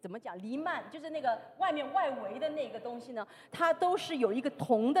怎么讲黎幔，就是那个外面外围的那个东西呢，它都是有一个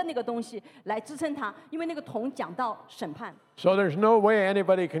铜的那个东西来支撑它，因为那个铜讲到审判， So there's no way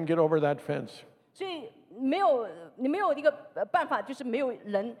anybody can get over that fence. 所以你没有一个办法，就是没有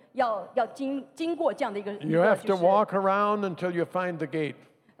人要经过这样的一个 You have to walk around until you find the gate.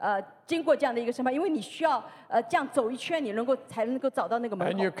 经过这样的一个审判，因为你需要这样走一圈，你才能够找到那个门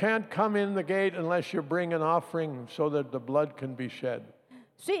And you 口。 can't come in the gate unless you bring an offering so that the blood can be shed.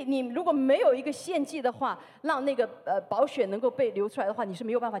 所以你如果没有一个献祭的话，让那个宝血能够被流出来的话，你是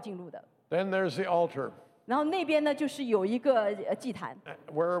没有办法进入的。 Then there's the altar 然后那边呢，就是有一个祭坛，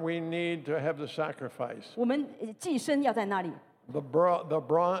 where we need to have the sacrifice. 我们祭牲要在那里。 The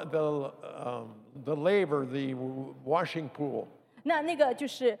laver, the washing pool. 那个就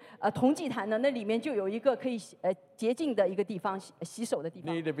是铜祭坛呢，那里面就有一个可以洁净的一个地方，洗手的地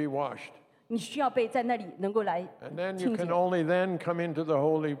方。 Need to be washed. 你需要被在那里能够来 And then you 清洁 can，only then come into the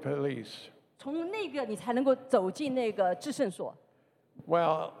holy place. 从那个你才能够走进那个至圣所。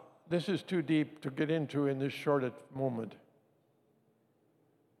 Well, this is too deep to get into in this short moment.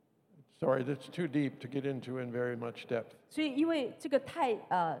 Sorry, that's too deep to get into in very much depth. 所以因为这个太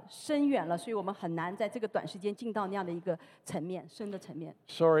深远了，所以我们很难在这个短时间进到那样的一个层面，深的层面。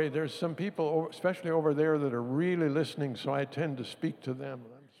 Sorry, there's some people, especially over there, that are really listening, so I tend to speak to them.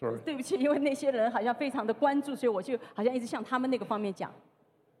 I'm sorry. 对不起，因为那些人好像非常的关注，所以我就好像一直向他们那个方面讲。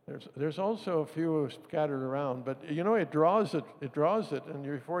 There's also a few scattered around, but you know, it draws it, and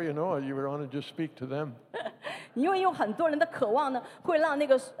before you know it, you want to just speak to them. 因为有很多人的渴望呢，会让那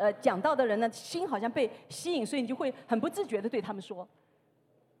个讲道的人呢心好像被吸引，所以你就会很不自觉的对他们说。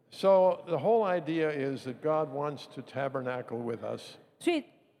 So the whole idea is that God wants to tabernacle with us. 所以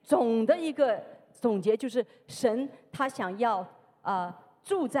总的一个总结就是，神他想要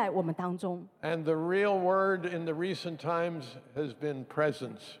住在我们当中。 And the real word in the recent times has been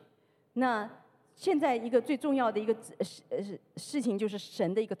presence. 那现在一个最重要的一个事情就是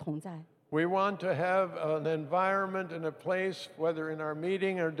神的一个同在。 We want to have an environment and a place, whether in our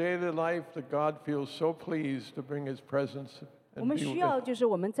meeting or daily life, that God feels so pleased to bring His presence 我 and 们 be 需 with 要就是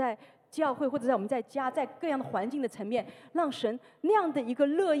我们在教会或者在我们在家，在各样的环境的层面，让神那样的一个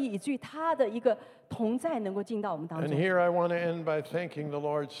乐意，以至于他的一个同在能够进到我们当 And 中。 here I want to end by thanking the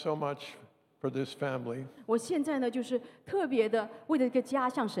Lord so much for this family. 我现在呢，就是特别的为了这个家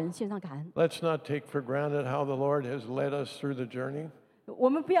向神献上感恩。 Let's not take for granted how the Lord has led us through the journey. 我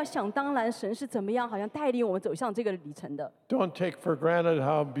们不要想当然，神是怎么样，好像带领我们走向这个里程的。 Don't take for granted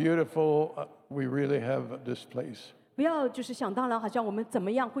how beautiful we really have this place. 不要就是想当然，好像我们怎么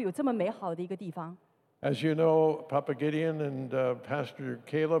样会有这么美好的一个地方。 As you know, Papa Gideon and Pastor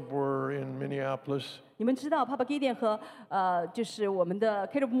Caleb were in Minneapolis. 你们知道，Papa Gideon 和就是我们的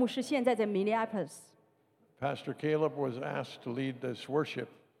Caleb 牧师现在在 Minneapolis。 Pastor Caleb was asked to lead this worship.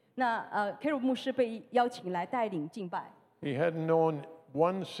 那Caleb 牧师被邀请来带领敬拜。 He hadn't known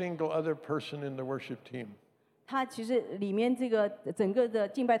one single other person in the worship team. 他其实里面这个整个的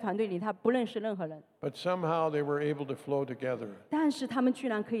敬拜团队里，他不认识任何人， But somehow they were able to flow together. 但是他们居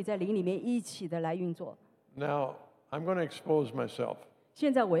然可以在灵里面一起的来运作。 Now, I'm going to expose myself.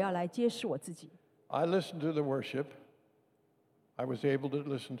 现在我要来揭示我自己， I listened to the worship. I was able to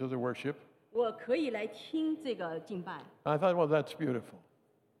listen to the worship. 我可以来听这个敬拜， I thought, well, that's beautiful.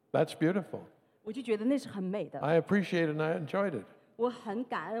 That's beautiful. 我就觉得那是很美的， I appreciate it and I enjoyed it. 我很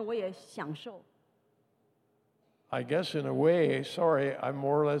感恩，我也享受。 I guess in a way, sorry, I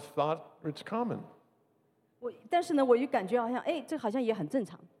more or less thought it's common. 但是呢，我就感觉好像，哎，这好像也很正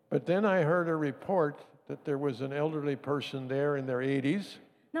常。 But then I heard a report that there was an elderly person there in their 80s.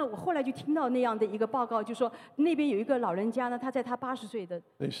 那我后来就听到那样的一个报告，就说那边有一个老人家呢，他在他80岁的，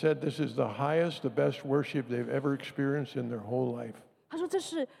 They said this is the highest, the best worship they've ever experienced in their whole life. 他说这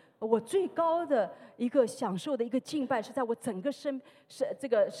是我最高的一个享受的一个敬拜，是在我整个这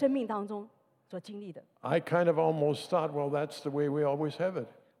个生命当中所经历的。 I kind of almost thought, well, that's the way we always have it.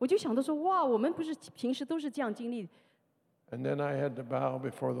 我就想到说，哇，我们不是平时都是这样经历， And then I had to bow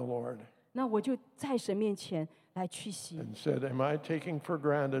before the Lord 那我就在神面前来屈膝。 and said, am I taking for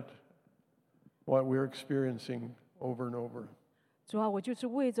granted what we're experiencing over and over? 主啊，我就是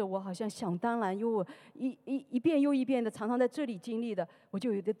为着我好像想当然，因为我一遍又一遍的常常在这里经历的，我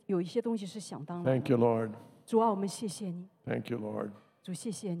就有一些东西是想当然。 Thank you, Lord. 主啊，我们谢谢你， Thank you, Lord. 主谢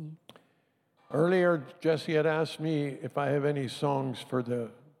谢你。 Earlier, Jesse had asked me if I have any songs for the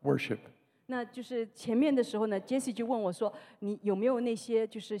worship. 那就是前面的时候呢，Jesse 就问我说：“你有没有那些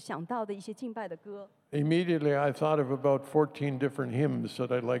就是想到的一些敬拜的歌 Immediately, I thought of about 14 different hymns that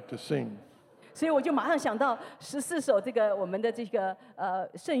I'd like to sing.？” 所以我就马上想到14首这个我们的这个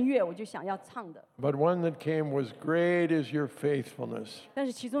圣乐，我就想要唱的。 But one that came was, Great is your faithfulness. 但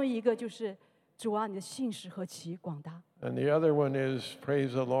是其中一个就是主啊，你的信实何其广大。 And the other one is,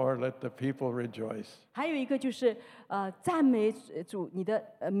 Praise the Lord, let the people rejoice. 还有一个就是赞美主，你的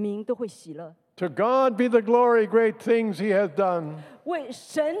名都会喜乐。 To God be the glory, great things he has done. 为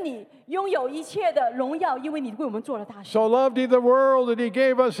神你拥有一切的荣耀，因为你为我们做了大事。 So loved he the world that he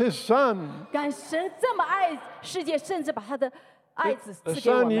gave us his Son. 感神这么爱世界，甚至把他的爱子 The 赐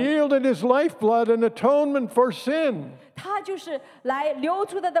给我 Son 们。 yielded his lifeblood in atonement for sin 他就是来流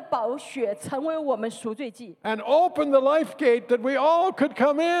出他的宝血，成为我们赎罪祭。 and opened the life gate that we all could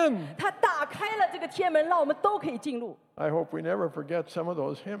come in. 他打开了这个天门，让我们都可以进入。 I hope we never forget some of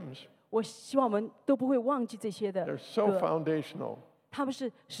those hymns. 我希望我们都不会忘记这些的 They're so 歌， foundational. 他们是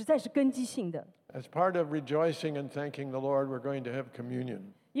实在是根基性的。 As part of rejoicing and thanking the Lord, we're going to have communion.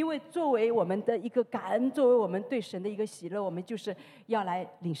 因为作为我们的一个感恩，作为我们对神的一个喜乐，我们就是要来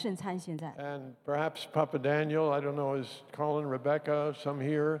领圣餐。现在 And perhaps Papa Daniel, I don't know, is Colin, Rebecca, some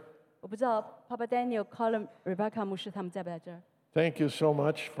here. 我不知道 Papa Daniel、Colin、Rebecca 牧师他们在不在这儿？ Thank you so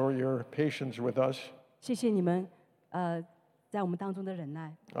much for your patience with us. 谢谢你们，在我们当中的忍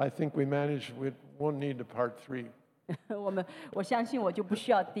耐。 I think we managed, we won't need a part 3. 我相信我就不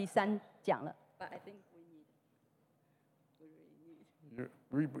需要第3讲了。But I think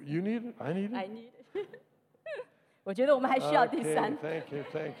You need it? I need it? I need it 我觉得我们还需要第3。 Thank you,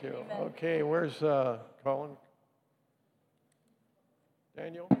 thank you. Okay, where's Colin?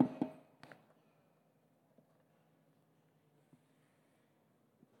 Daniel?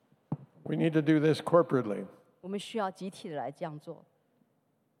 We need to do this corporately. 我们需要集体的来这样做。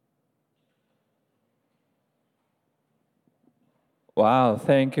 Wow,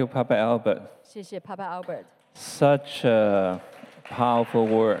 thank you, Papa Albert. 谢谢 Papa Albert， Such a powerful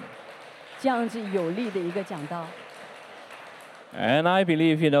word. 这样子有力的一个讲道。 And I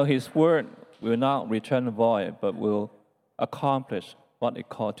believe, his word will not return void, but will accomplish what it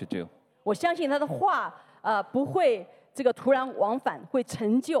called to do. 我相信他的话，不会这个突然往返，会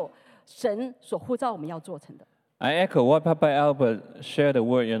成就神所呼召我们要做成的。 I echo what Papa Albert shared the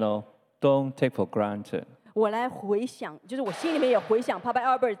word, don't take for granted. 我来回想，就是我心里面也回想 Papa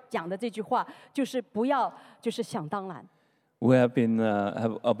Albert 讲的这句话，就是不要就是想当然。 We have been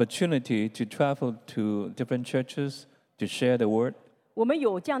have opportunity to travel to different churches to share the word. 我们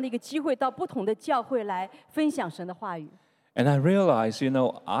有这样的一个机会，到不同的教会来分享神的话语。 And I realized,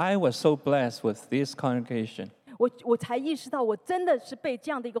 I was so blessed with this congregation. 我才意识到，我真的是被这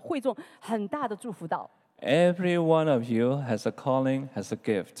样的一个会众很大的祝福到。 Every one of you has a calling, has a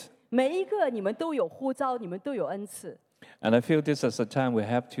gift. 每一个你们都有呼召，你们都有恩赐。 And I feel this is a time we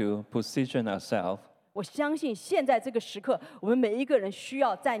have to position ourselves 我相信现在这个时刻，我们每一个人需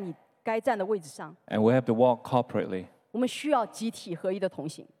要在你该站的位置上， and we have to walk corporately 我们需要集体合一的同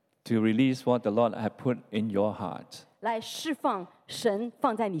行， to release what the Lord had put in your heart. 来释放神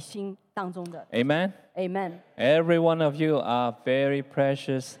放在你心当中的。 Amen? Amen。 Every one of you are very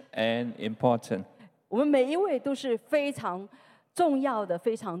precious and important. 我们每一位都是非常重要的，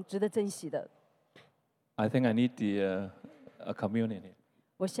非常值得珍惜的。 I think I need the a communion.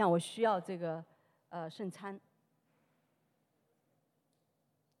 我想我需要这个圣餐。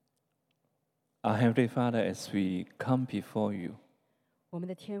 Our Heavenly Father, as we come before you, 我们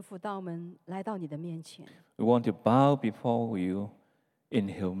的天父，当我们来到你的面前， we want to bow before you in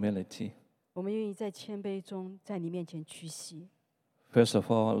humility. 我们愿意在谦卑中，在你面前屈膝。 First of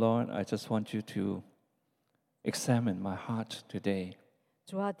all, Lord, I just want you to examine my heart today.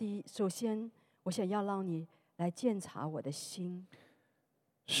 主要首先，我想要让你来检查我的心，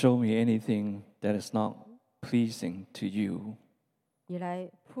 Show me anything that is not pleasing to you. 你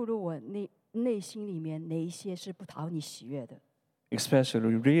来暴露我内心里面哪一些是不讨你喜悦的。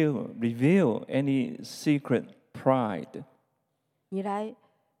 Especially reveal any secret pride, 你来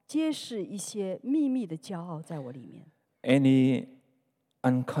揭示一些秘密的骄傲在我里面， any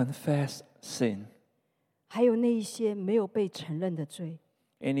unconfessed sin, 还有那一些没有被承认的罪，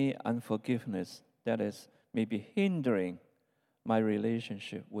 any unforgiveness that is maybe hindering my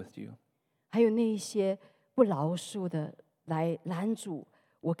relationship with you. 还有那一些不饶恕的来拦阻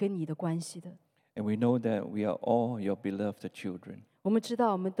我跟你的关系的。 And we know that we are all your beloved children 我们知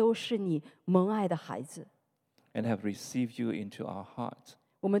道，我们都是你蒙爱的孩子， and have received you into our heart.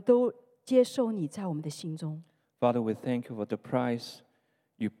 我们都接受你在我们的心中。 Father, we thank you for the price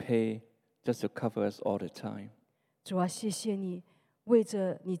you pay just to cover us all the time. 主啊，谢谢你，为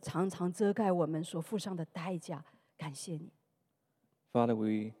着你常常遮盖我们所付上的代价，感谢你。 Father,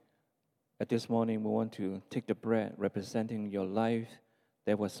 at this morning, we want to take the bread representing your life,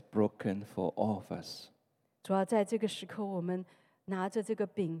 that was broken for all of us. 主要在这个时刻，我们拿着这个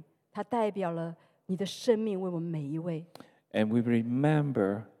饼，它代表了你的生命为我们每一位。 And we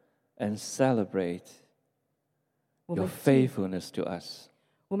remember and celebrate 我 your 们 faithfulness to us.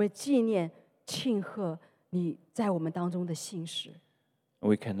 我们纪念、庆贺你在我们当中的信实。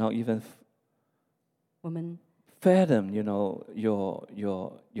 We cannot even 我们 fathom,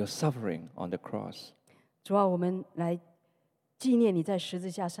 your suffering on the cross. 主要我们来纪念你在十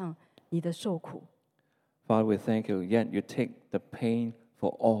字架上你的受苦。 Father, we thank you. Yet you take the pain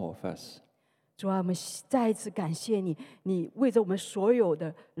for all of us. 主啊，我们再一次感谢你，你为着我们所有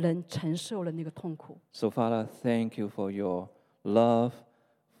的人承受了那个痛苦。 So, Father, thank you for your love,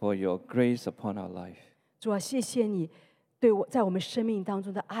 for your grace upon our life. 主啊，谢谢你对我在我们生命当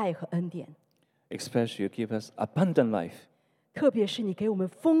中的爱和恩典， Especially you give us abundant life 特别是你给我们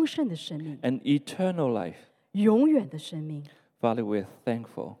丰盛的生命、 and eternal life. 永远的生命。 Father, we're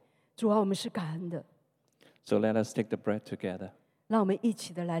thankful. 主啊，我们是感恩的， So let us take the bread together. 让我们一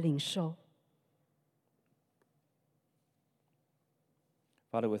起的来领受。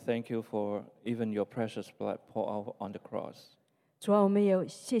 Father, we thank you for even your precious blood poured out on the cross. 主啊，我们也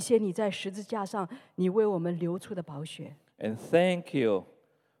谢谢你在十字架上你为我们流出的宝血， And thank you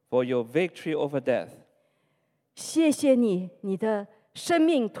for your victory over death. 谢谢你你的生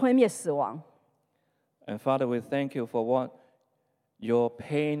命吞灭死亡。 And Father, we thank you for what your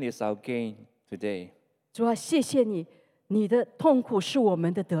pain is our gain today. 主啊，谢谢你，你的痛苦是我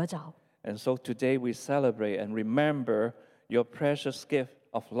们的得着。 And so today we celebrate and remember your precious gift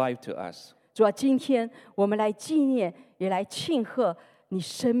of life to us. 主啊，今天我们来纪念，也来庆贺你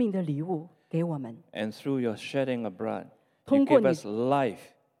生命的礼物给我们。 And through your shedding of blood, you 通过 give 你 us life.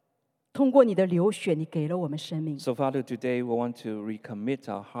 通过你的流血，你给了我们生命。 So Father, today we want to recommit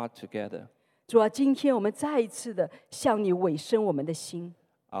our heart together. 主啊，今天我们再一次的向你委身我们的心，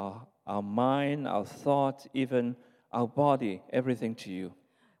 Our mind, our thought, even our body, everything to you.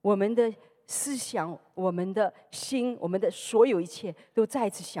 我们的思想、我们的心、我们的所有一切，都再一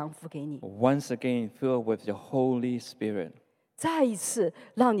次降服给你。 Once again, filled with your Holy Spirit. 再一次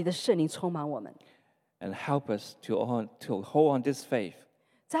让你的圣灵充满我们， And help us to hold on this faith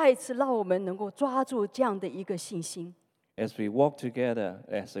再一次让我们能够抓住这样的一个信心， as we walk together,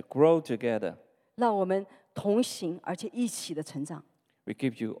 as we grow together. 让我们同行，而且一起的成长。 We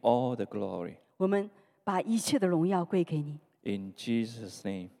give you all the glory. 我们把一切的荣耀归给你， In Jesus'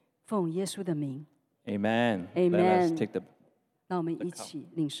 name, 奉耶稣的名， amen. Let us Amen. take the. 让我们一起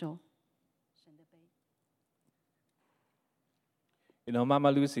领受。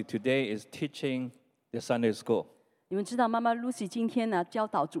 Mama Lucy today is teaching the Sunday school. 你们知道，妈妈 Lucy 今天呢教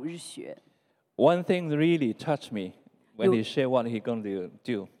导主日学 One thing really touched me when You- he shared what he's going to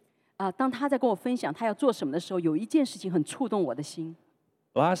do. 啊。当她在跟我分享她要做什么的时候，有一件事情很触动我的心。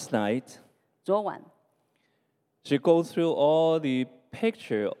 Last night, 昨晚， she goes through all the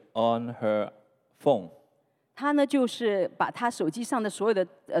picture on her phone. 她呢就是把她手机上的所有的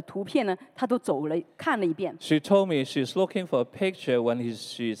图片呢，她都看了一遍。 She told me she's looking for a picture when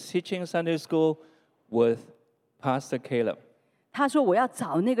she's teaching Sunday school with Pastor Caleb. 她说我要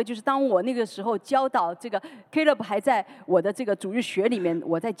找那个，就是当我那个时候教导这个 Caleb 还在我的这个主日学里面，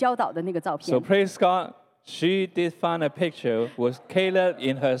我在教导的那个照 So 片。 praise God, she did find a picture with Caleb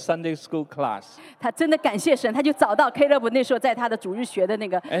in her Sunday school class. 她真的感谢神，她就找到 Caleb 那时候在他的主日学的那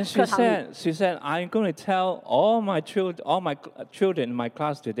个 And she 课堂里。 said, I'm going to tell all my children in my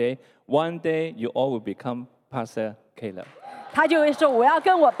class today, one day you all will become Pastor Caleb. 他就会说：“我要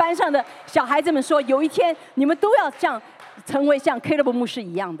跟我班上的小孩子们说，有一天你们都要成为像 Caleb 牧师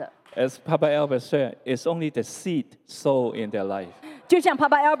一样的。 As Papa Albert said, it's only the seed sown in their life. 就像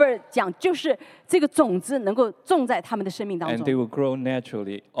Papa Albert 讲，就是这个种子能够种在他们的生命当 And they 中， will grow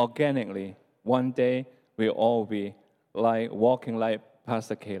naturally, organically. One day we'll all be walking like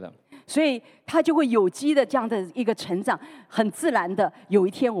Pastor Caleb. 所以他就会有机的这样的一个成长，很自然的，有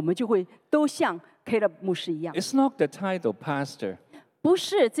一天我们就会都像 Caleb 牧师一样。 It's not the title pastor. 不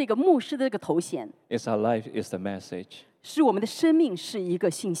是这个牧师的这个头衔， It's our life, it's the message. 是我们的生命是一个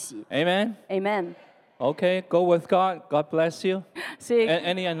信息。 Amen? Amen。 Okay, go with God. God bless you. 所以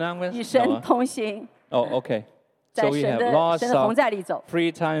Any announcements? 与神 No, 同行， Oh, okay. 在 So we 神 have 的 lots 神的同 of 在里走。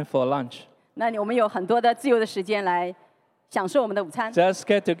 free time for lunch. 那我们有很多的自由的时间来享受我们的午餐。 Just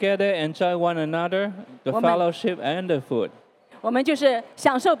get together, enjoy one another, the Woman. fellowship and the food. 我们就是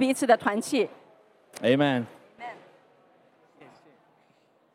享受彼此的团契。 Amen.